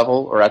executive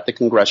level or at the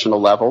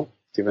congressional level,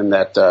 given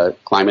that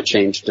climate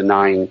change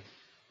denying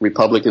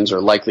Republicans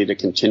are likely to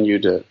continue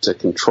to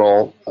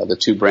control the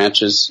two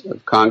branches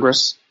of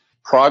Congress,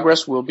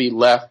 progress will be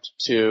left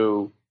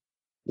to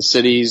the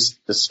cities,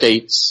 the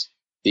states,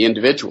 the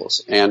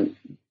individuals. And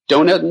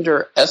don't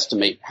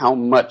underestimate how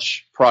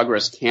much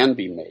progress can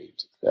be made.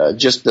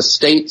 Just the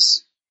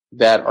states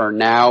that are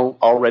now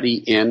already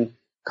in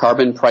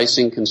carbon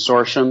pricing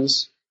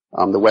consortiums,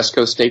 the West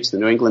Coast states, the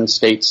New England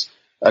states,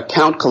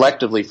 account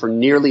collectively for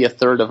nearly a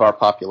third of our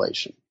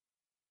population.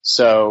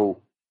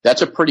 So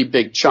that's a pretty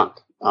big chunk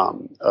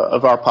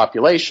of our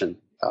population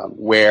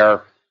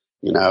where,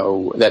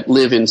 that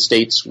live in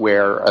states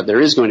where there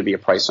is going to be a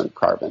price on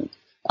carbon.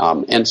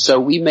 And so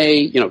we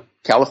may,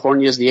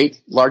 California is the 8th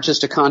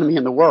largest economy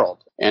in the world,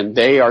 and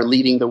they are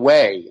leading the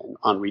way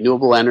on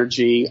renewable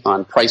energy,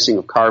 on pricing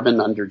of carbon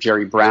under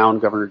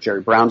Governor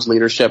Jerry Brown's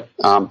leadership.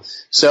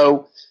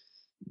 So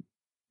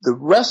the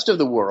rest of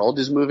the world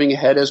is moving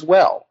ahead as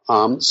well.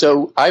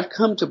 So I've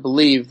come to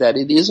believe that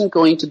it isn't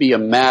going to be a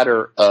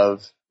matter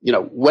of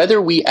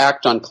whether we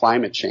act on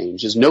climate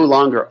change is no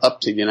longer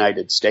up to the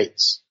United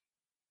States.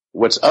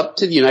 What's up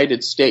to the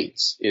United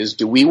States is,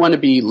 do we want to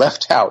be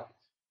left out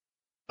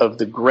of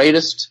the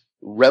greatest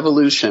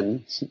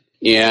revolution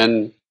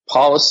in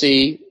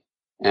policy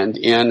and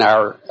in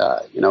our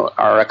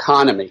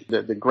economy,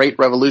 the great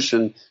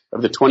revolution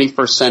of the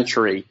 21st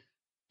century,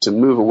 to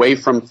move away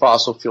from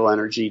fossil fuel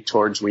energy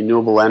towards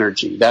renewable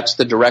energy? That's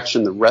the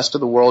direction the rest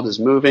of the world is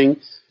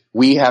moving.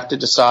 We have to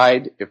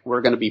decide if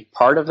we're going to be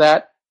part of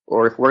that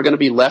or if we're going to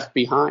be left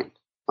behind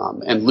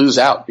and lose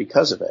out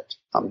because of it.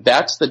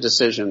 That's the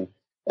decision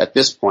at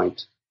this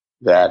point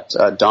that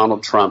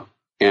Donald Trump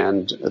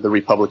and the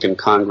Republican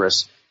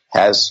Congress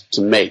has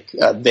to make.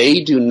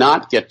 They do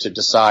not get to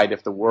decide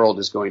if the world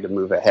is going to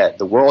move ahead.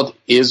 The world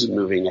is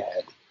moving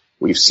ahead.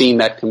 We've seen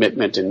that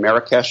commitment in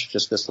Marrakesh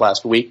just this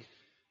last week.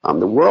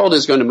 The world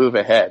is going to move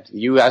ahead.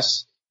 The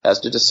U.S.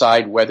 has to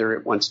decide whether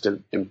it wants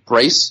to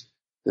embrace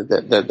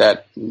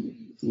that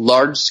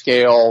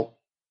large-scale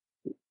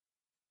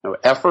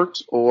effort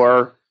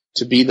or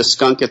to be the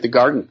skunk at the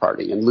garden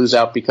party and lose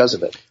out because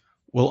of it.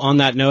 Well, on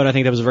that note, I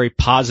think that was a very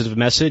positive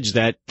message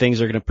that things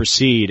are going to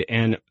proceed.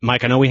 And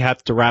Mike, I know we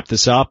have to wrap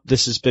this up.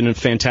 This has been a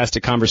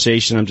fantastic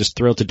conversation. I'm just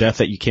thrilled to death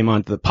that you came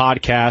on to the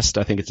podcast.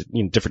 I think it's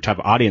a different type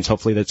of audience,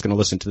 hopefully, that's going to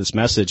listen to this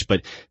message.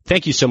 But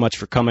thank you so much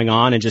for coming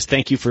on, and just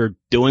thank you for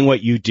doing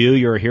what you do.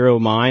 You're a hero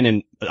of mine.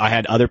 And I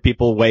had other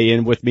people weigh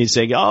in with me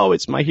saying, oh,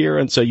 it's my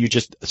hero. And so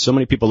so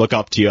many people look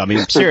up to you. I mean,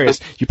 I'm serious.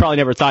 You probably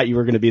never thought you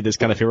were going to be this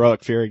kind of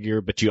heroic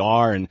figure, but you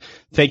are. And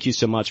thank you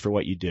so much for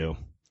what you do.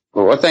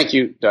 Well, thank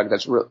you, Doug.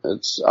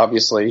 It's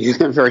obviously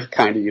very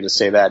kind of you to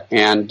say that.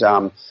 And,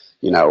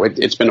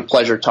 it's been a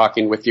pleasure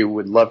talking with you.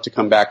 Would love to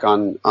come back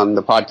on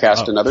the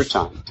podcast another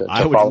time.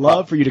 I would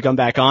love for you to come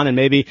back on, and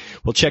maybe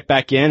we'll check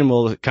back in and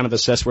we'll kind of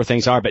assess where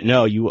things are. But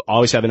no, you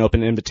always have an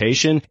open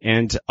invitation.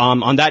 And,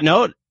 on that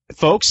note,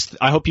 folks,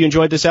 I hope you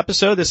enjoyed this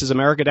episode. This is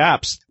America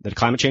Adapts, the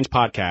Climate Change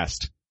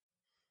Podcast.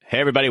 Hey,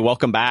 everybody.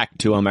 Welcome back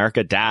to America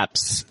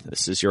Adapts.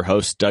 This is your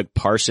host, Doug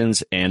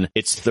Parsons, and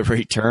it's the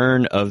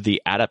return of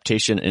the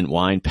Adaptation in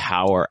Wine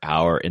Power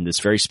Hour in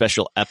this very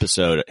special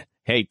episode.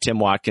 Hey, Tim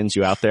Watkins,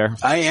 you out there?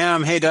 I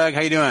am. Hey, Doug.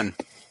 How you doing?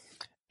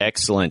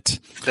 Excellent.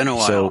 It's been a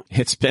while. So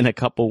it's been a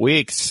couple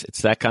weeks.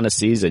 It's that kind of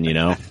season,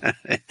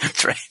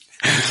 That's right.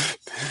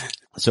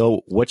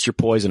 So what's your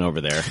poison over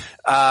there?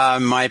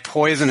 My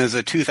poison is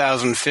a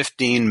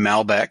 2015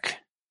 Malbec,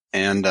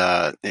 and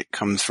it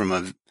comes from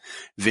a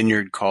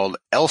vineyard called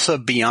Elsa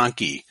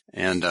Bianchi,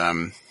 and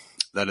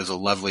that is a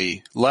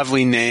lovely,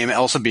 lovely name.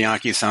 Elsa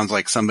Bianchi sounds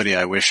like somebody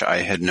I wish I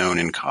had known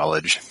in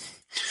college.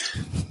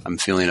 I'm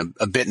feeling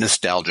a bit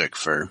nostalgic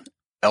for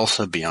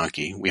Elsa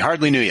Bianchi. We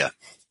hardly knew you.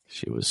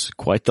 She was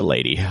quite the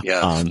lady.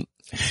 Yeah.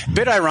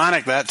 Bit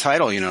ironic, that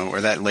title,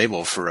 or that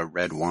label for a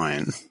red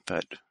wine,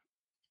 but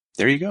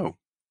there you go.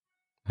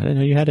 I didn't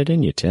know you had it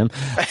in you, Tim.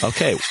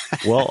 Okay.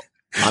 Well,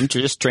 I'm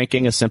just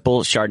drinking a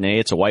simple Chardonnay.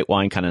 It's a white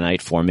wine kind of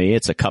night for me.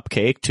 It's a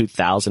Cupcake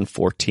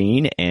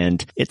 2014,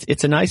 and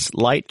it's a nice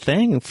light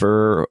thing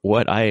for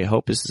what I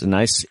hope is a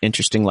nice,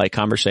 interesting, light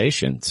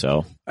conversation.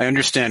 So I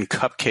understand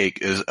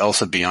Cupcake is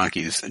Elsa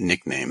Bianchi's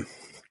nickname.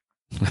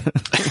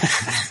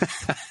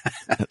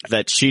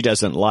 That she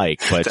doesn't like,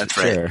 but that's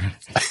sure.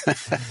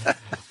 Right.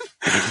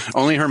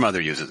 Only her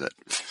mother uses it.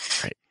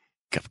 Right.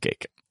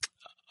 Cupcake.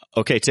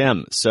 Okay,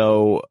 Tim.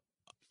 So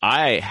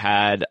I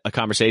had a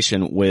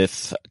conversation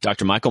with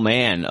Dr. Michael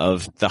Mann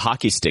of the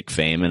hockey stick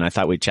fame, and I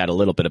thought we'd chat a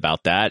little bit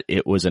about that.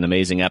 It was an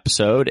amazing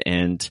episode,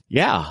 and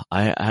yeah,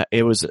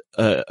 it was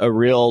a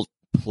real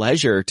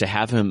pleasure to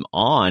have him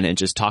on and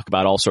just talk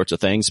about all sorts of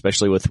things,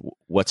 especially with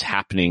what's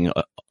happening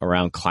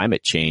around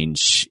climate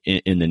change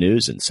in the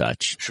news and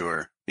such.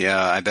 Sure. Yeah,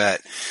 I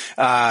bet.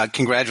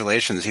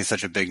 Congratulations. He's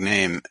such a big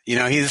name.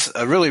 He's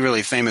a really,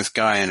 really famous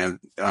guy and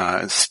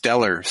a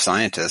stellar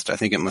scientist. I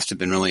think it must have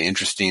been really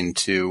interesting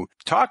to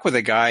talk with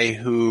a guy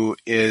who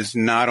is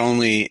not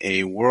only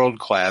a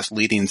world-class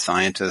leading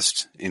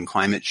scientist in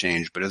climate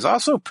change, but is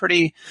also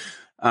pretty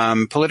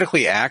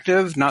politically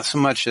active, not so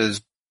much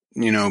as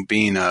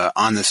being a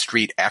on the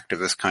street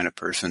activist kind of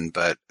person,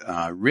 but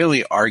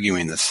really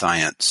arguing the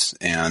science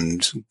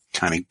and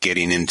kind of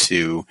getting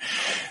into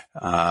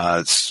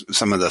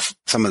some of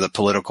the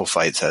political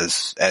fights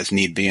as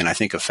need be, and I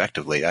think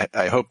effectively.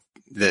 I hope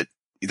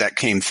that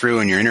came through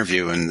in your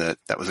interview, and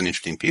that was an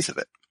interesting piece of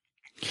it.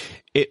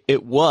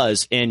 It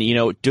was, and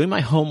doing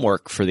my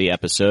homework for the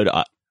episode,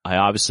 I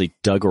obviously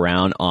dug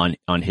around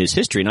on his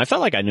history, and I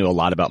felt like I knew a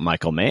lot about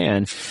Michael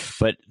Mann,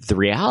 but the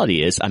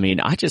reality is,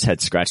 I just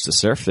had scratched the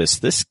surface.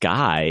 This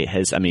guy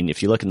has,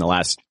 if you look in the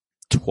last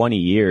 20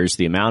 years,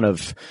 the amount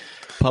of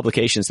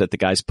publications that the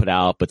guy's put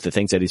out, but the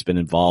things that he's been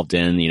involved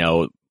in,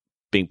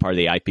 being part of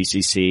the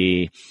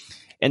IPCC.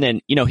 And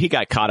then, he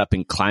got caught up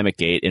in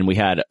ClimateGate, and we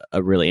had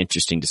a really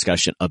interesting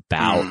discussion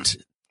about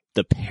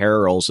the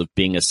perils of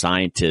being a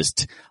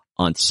scientist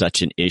on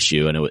such an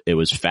issue. And it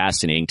was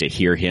fascinating to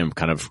hear him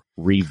kind of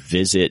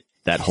revisit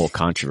that whole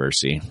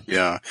controversy.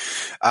 Yeah.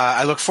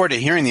 I look forward to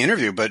hearing the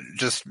interview, but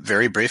just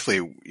very briefly,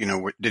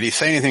 did he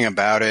say anything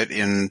about it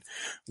in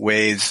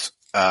ways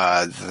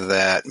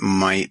that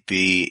might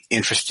be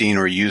interesting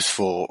or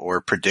useful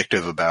or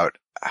predictive about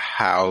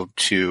how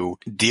to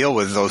deal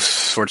with those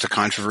sorts of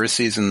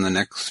controversies in the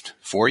next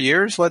 4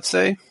 years, let's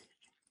say?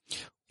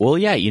 Well,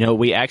 yeah,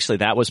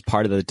 that was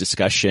part of the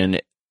discussion,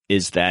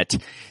 is that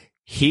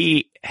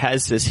he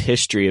has this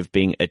history of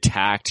being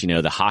attacked,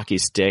 the hockey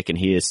stick, and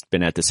he has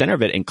been at the center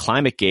of it. And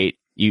ClimateGate,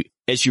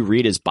 as you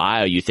read his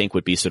bio, you think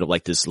would be sort of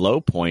like this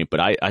low point, but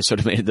I sort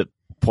of made the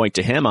point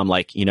to him. I'm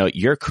like,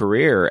 your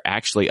career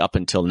actually up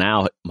until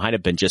now might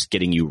have been just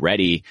getting you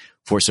ready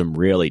for some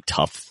really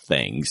tough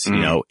things.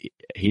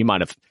 He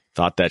might have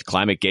thought that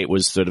ClimateGate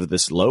was sort of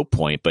this low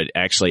point, but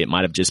actually it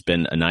might have just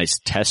been a nice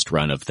test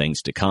run of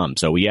things to come.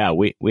 So yeah,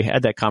 we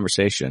had that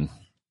conversation.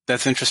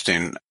 That's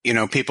interesting.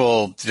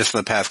 People just for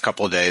the past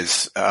couple of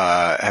days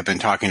have been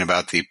talking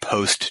about the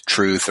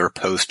post-truth or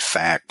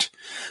post-fact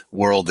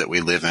world that we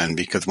live in,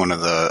 because one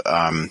of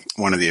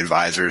the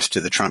advisors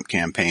to the Trump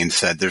campaign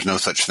said there's no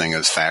such thing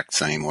as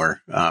facts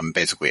anymore.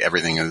 Basically,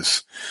 everything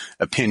is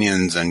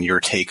opinions and your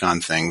take on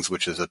things,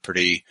 which is a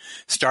pretty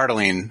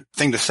startling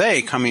thing to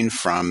say coming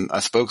from a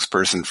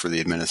spokesperson for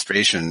the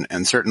administration.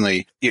 And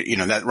certainly,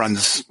 that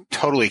runs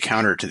totally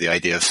counter to the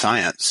idea of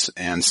science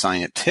and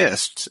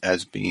scientists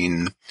as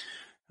being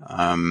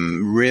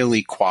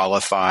really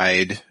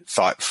qualified,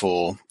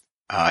 thoughtful,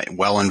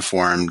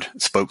 well-informed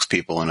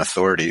spokespeople and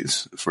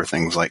authorities for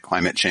things like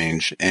climate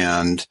change.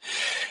 And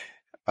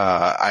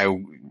I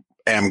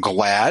am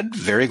glad,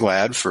 very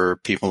glad for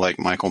people like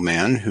Michael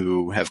Mann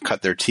who have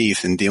cut their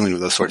teeth in dealing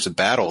with those sorts of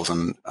battles.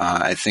 And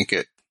I think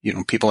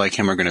people like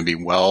him are going to be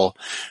well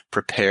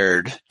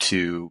prepared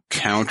to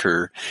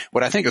counter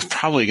what I think is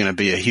probably going to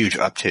be a huge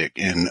uptick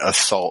in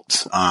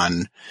assaults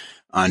on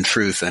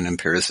truth and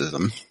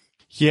empiricism.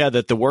 Yeah,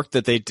 that the work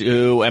that they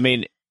do,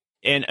 and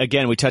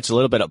again, we touched a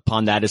little bit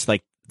upon that, is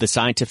like the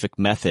scientific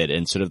method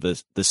and sort of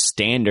the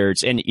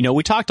standards. And,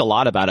 we talked a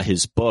lot about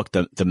his book,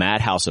 the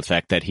Madhouse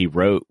Effect, that he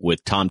wrote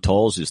with Tom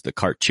Towles, who's the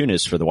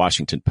cartoonist for the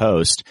Washington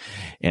Post.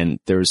 And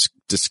there's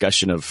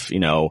discussion of,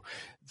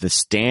 the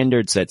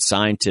standards that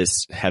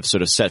scientists have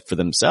sort of set for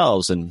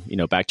themselves. And,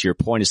 back to your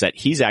point, is that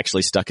he's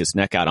actually stuck his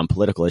neck out on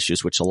political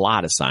issues, which a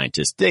lot of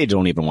scientists, they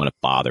don't even want to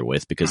bother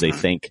with because they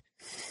think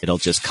it'll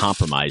just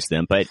compromise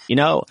them. But,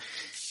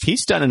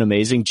 he's done an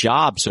amazing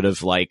job sort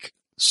of like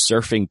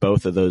surfing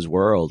both of those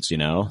worlds,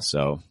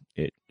 so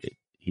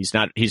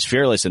he's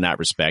fearless in that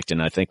respect.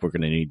 And I think we're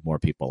going to need more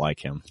people like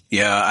him.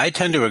 Yeah, I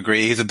tend to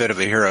agree. He's a bit of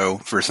a hero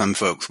for some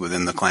folks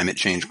within the climate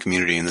change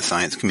community and the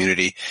science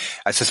community.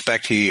 I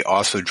suspect he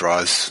also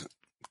draws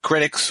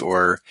critics,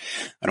 or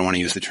I don't want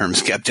to use the term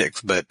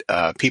skeptics, but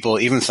people,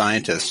 even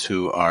scientists,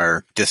 who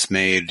are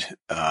dismayed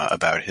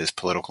about his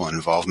political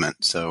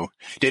involvement. So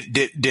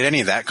did any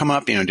of that come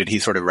up? Did he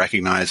sort of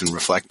recognize and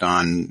reflect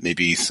on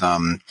maybe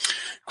some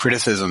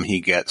criticism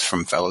he gets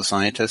from fellow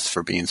scientists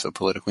for being so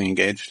politically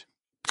engaged?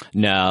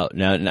 No,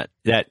 not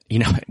that.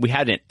 We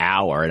had an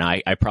hour, and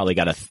I probably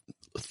got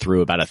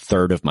through about a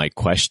third of my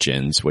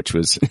questions, which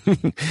was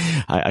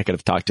I could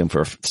have talked to him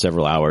for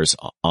several hours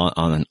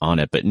on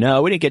it, but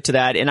no, we didn't get to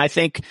that. And I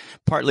think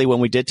partly when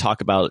we did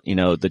talk about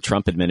the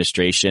Trump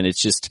administration, it's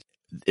just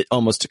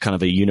almost kind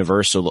of a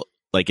universal,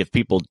 like if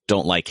people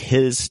don't like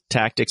his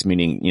tactics,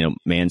 meaning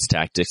Mann's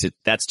tactics,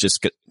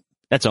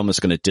 that's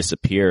almost going to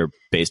disappear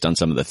based on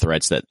some of the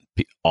threats that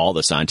all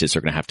the scientists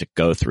are going to have to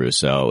go through.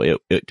 So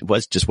it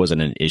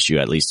wasn't an issue,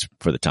 at least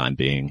for the time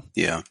being.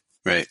 Yeah,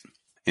 right.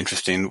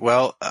 Interesting.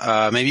 Well,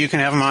 maybe you can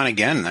have him on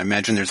again. I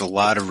imagine there's a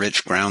lot of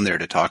rich ground there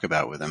to talk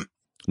about with him.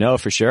 No,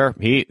 for sure.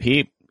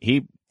 We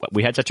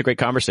had such a great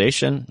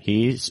conversation.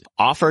 He's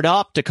offered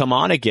up to come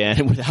on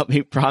again without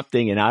me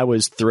prompting, and I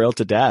was thrilled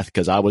to death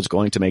because I was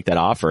going to make that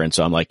offer. And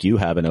so I'm like, you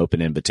have an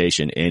open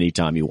invitation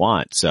anytime you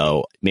want.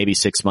 So maybe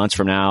 6 months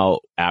from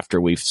now,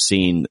 after we've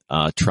seen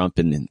Trump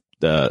in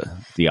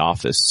the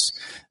office,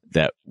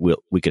 that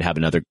we could have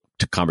another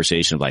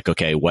conversation of like,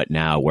 okay, what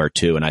now, where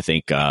to? And I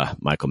think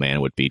Michael Mann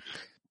would be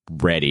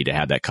ready to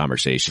have that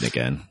conversation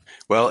again.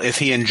 Well, if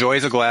he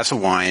enjoys a glass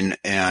of wine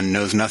and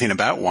knows nothing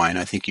about wine,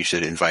 I think you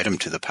should invite him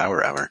to the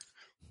Power Hour.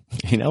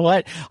 You know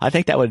what? I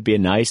think that would be a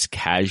nice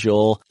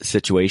casual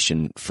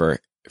situation for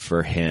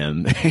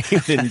him.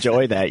 He'd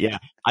enjoy that. Yeah.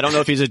 I don't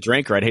know if he's a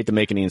drinker. I'd hate to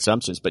make any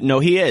assumptions, but no,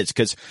 he is,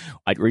 because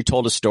I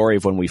retold a story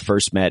of when we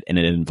first met and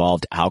it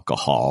involved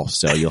alcohol.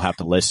 So you'll have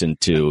to listen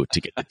to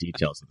get the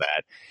details of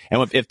that.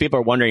 And if people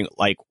are wondering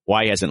like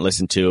why he hasn't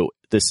listened to,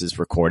 this is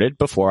recorded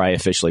before I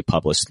officially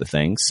publish the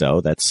thing. So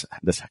that's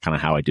kind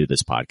of how I do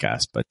this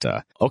podcast. But,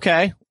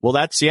 okay. Well,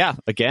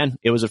 again,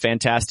 it was a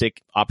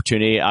fantastic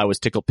opportunity. I was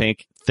tickled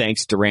pink.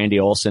 Thanks to Randy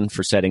Olson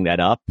for setting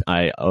that up.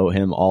 I owe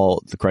him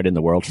all the credit in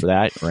the world for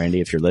that. Randy,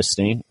 if you're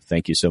listening,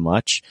 thank you so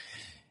much.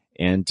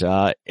 And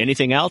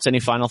anything else? Any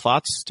final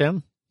thoughts,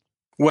 Tim?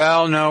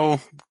 Well, no,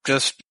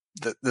 just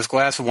this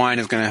glass of wine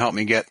is going to help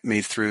me get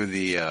me through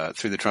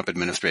the Trump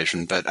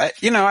administration. But I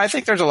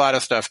think there's a lot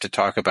of stuff to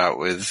talk about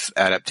with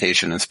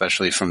adaptation,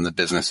 especially from the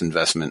business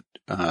investment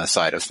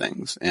side of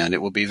things. And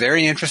it will be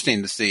very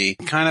interesting to see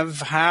kind of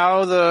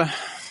how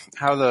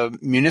how the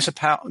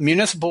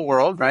municipal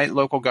world, right,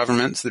 local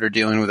governments that are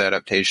dealing with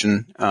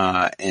adaptation,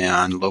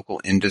 and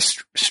local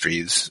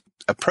industries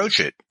approach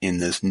it in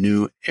this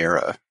new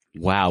era.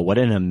 Wow, what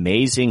an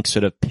amazing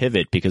sort of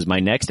pivot, because my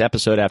next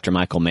episode after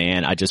Michael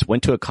Mann, I just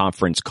went to a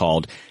conference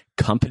called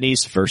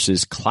Companies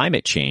versus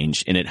Climate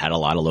Change, and it had a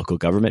lot of local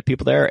government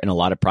people there and a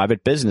lot of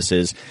private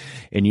businesses.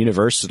 And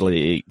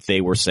universally,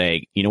 they were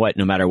saying, you know what,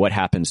 no matter what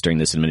happens during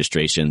this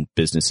administration,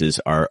 businesses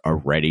are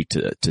ready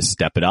to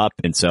step it up.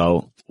 And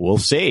so we'll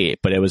see.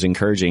 But it was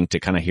encouraging to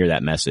kind of hear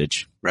that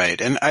message. Right.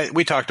 And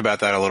we talked about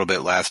that a little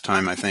bit last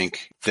time. I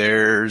think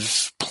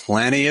there's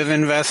plenty of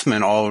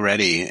investment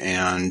already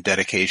and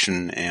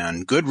dedication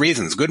and good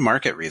reasons, good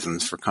market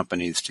reasons for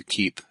companies to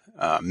keep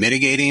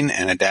mitigating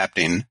and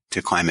adapting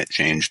to climate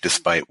change,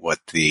 despite what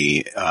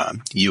the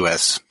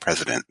U.S.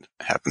 president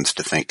happens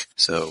to think.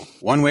 So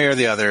one way or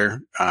the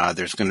other,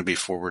 there's going to be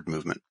forward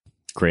movement.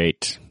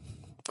 Great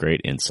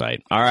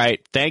insight. All right.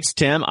 Thanks,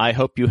 Tim. I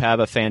hope you have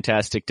a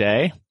fantastic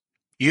day.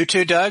 You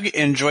too, Doug.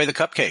 Enjoy the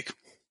cupcake.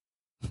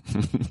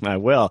 I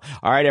will.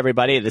 All right,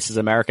 everybody. This is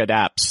America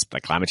Adapts,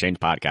 the Climate Change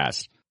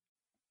Podcast.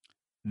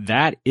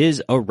 That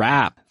is a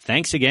wrap.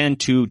 Thanks again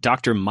to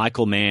Dr.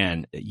 Michael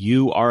Mann.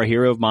 You are a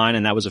hero of mine,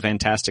 and that was a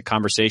fantastic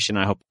conversation.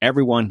 I hope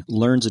everyone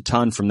learns a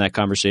ton from that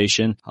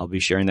conversation. I'll be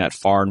sharing that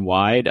far and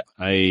wide.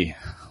 I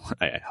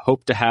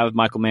hope to have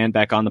Michael Mann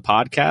back on the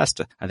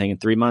podcast. I think in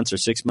 3 months or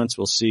 6 months,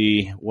 we'll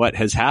see what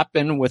has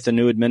happened with the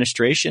new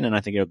administration. And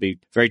I think it'll be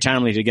very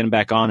timely to get him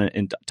back on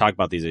and talk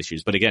about these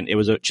issues. But again, it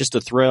was just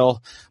a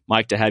thrill,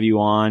 Mike, to have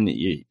you on.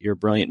 You're a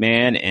brilliant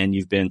man, and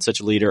you've been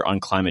such a leader on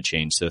climate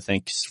change. So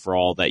thanks for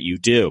all that you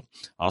do.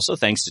 Also,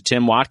 thanks to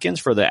Tim Watkins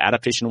for the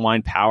Adaptation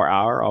Wine Power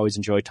Hour. Always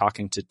enjoy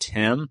talking to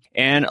Tim.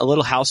 And a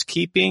little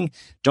housekeeping.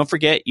 Don't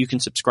forget, you can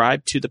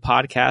subscribe to the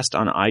podcast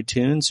on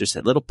iTunes. There's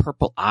that little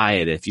purple eye.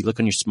 If you look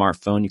on your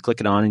smartphone, you click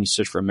it on and you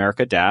search for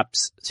America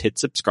Adapts, hit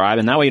subscribe.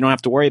 And that way you don't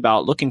have to worry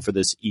about looking for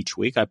this each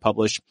week. I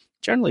publish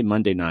generally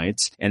Monday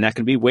nights, and that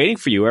can be waiting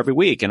for you every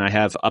week. And I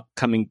have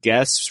upcoming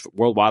guests,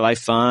 World Wildlife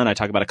Fund. I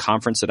talk about a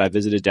conference that I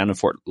visited down in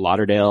Fort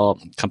Lauderdale,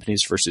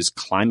 Companies versus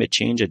Climate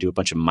Change. I do a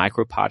bunch of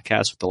micro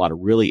podcasts with a lot of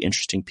really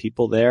interesting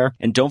people there.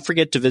 And don't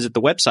forget to visit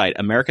the website,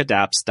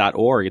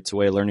 americaadapts.org. It's a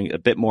way of learning a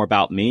bit more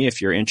about me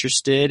if you're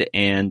interested.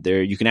 And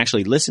there you can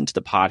actually listen to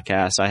the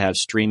podcast I have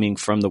streaming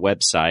from the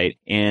website.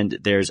 And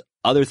there's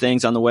other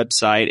things on the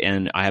website,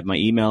 and I have my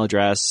email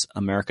address,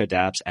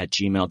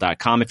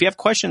 americaadapts@gmail.com. If you have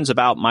questions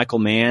about Michael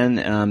Mann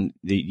that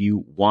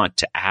you want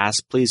to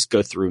ask, please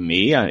go through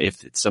me.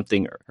 If it's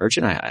something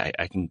urgent,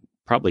 I can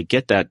probably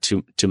get that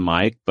to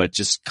Mike, but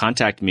just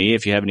contact me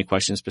if you have any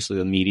questions, especially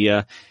the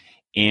media.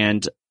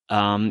 And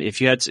if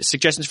you had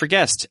suggestions for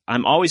guests,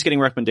 I'm always getting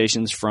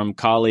recommendations from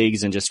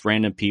colleagues and just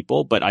random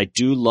people, but I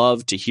do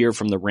love to hear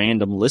from the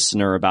random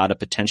listener about a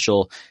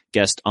potential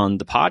guest on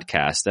the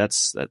podcast.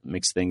 That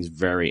makes things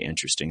very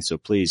interesting. So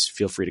please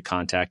feel free to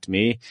contact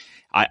me.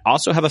 I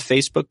also have a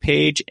Facebook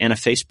page and a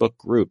Facebook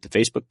group. The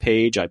Facebook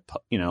page, I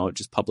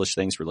just publish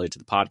things related to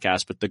the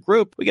podcast, but the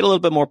group, we get a little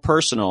bit more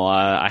personal.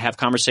 I have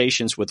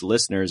conversations with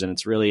listeners, and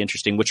it's really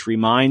interesting, which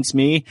reminds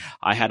me,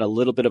 I had a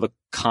little bit of a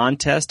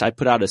contest. I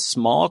put out a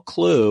small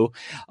clue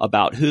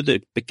about who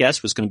the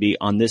guest was going to be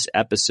on this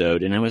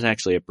episode, and it was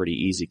actually a pretty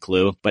easy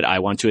clue, but I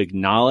want to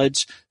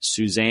acknowledge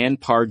Suzanne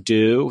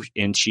Pardue,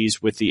 and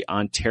she's with the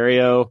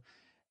Ontario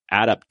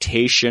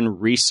Adaptation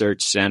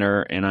Research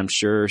Center. And I'm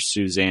sure,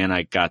 Suzanne,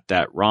 I got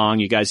that wrong.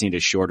 You guys need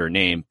a shorter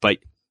name, but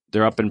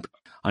they're up in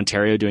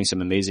Ontario doing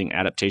some amazing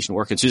adaptation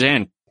work. And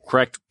Suzanne,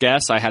 correct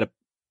guess, I had a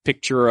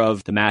picture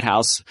of the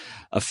Madhouse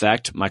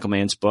Effect, Michael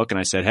Mann's book, and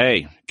I said,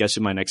 hey, guess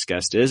who my next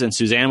guest is? And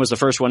Suzanne was the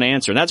first one to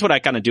answer. And that's what I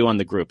kind of do on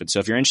the group. And so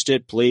if you're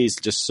interested, please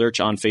just search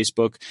on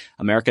Facebook,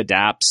 America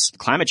Adapts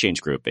Climate Change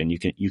Group, and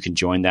you can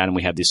join that. And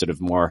we have these sort of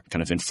more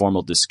kind of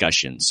informal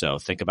discussions. So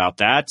think about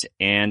that.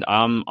 And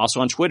I'm also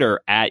on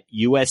Twitter at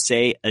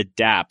USA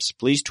Adapts.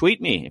 Please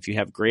tweet me. If you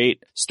have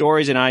great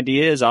stories and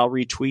ideas, I'll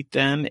retweet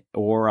them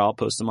or I'll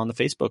post them on the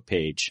Facebook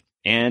page.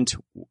 And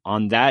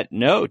on that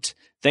note,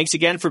 thanks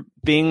again for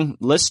being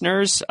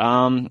listeners.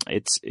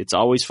 It's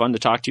always fun to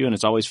talk to you, and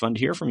it's always fun to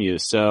hear from you.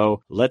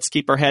 So let's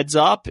keep our heads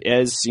up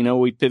as,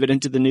 we pivot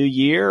into the new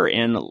year,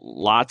 and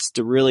lots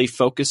to really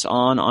focus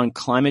on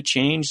climate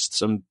change,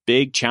 some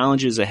big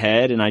challenges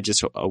ahead. And I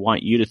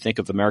want you to think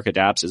of America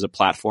Adapts as a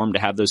platform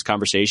to have those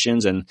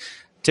conversations. And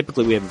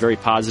typically we have a very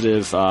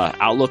positive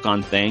outlook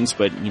on things,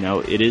 but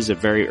it is a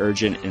very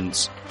urgent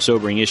and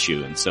sobering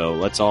issue. And so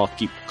let's all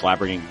keep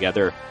collaborating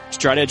together to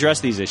try to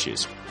address these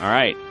issues. All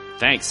right.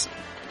 Thanks.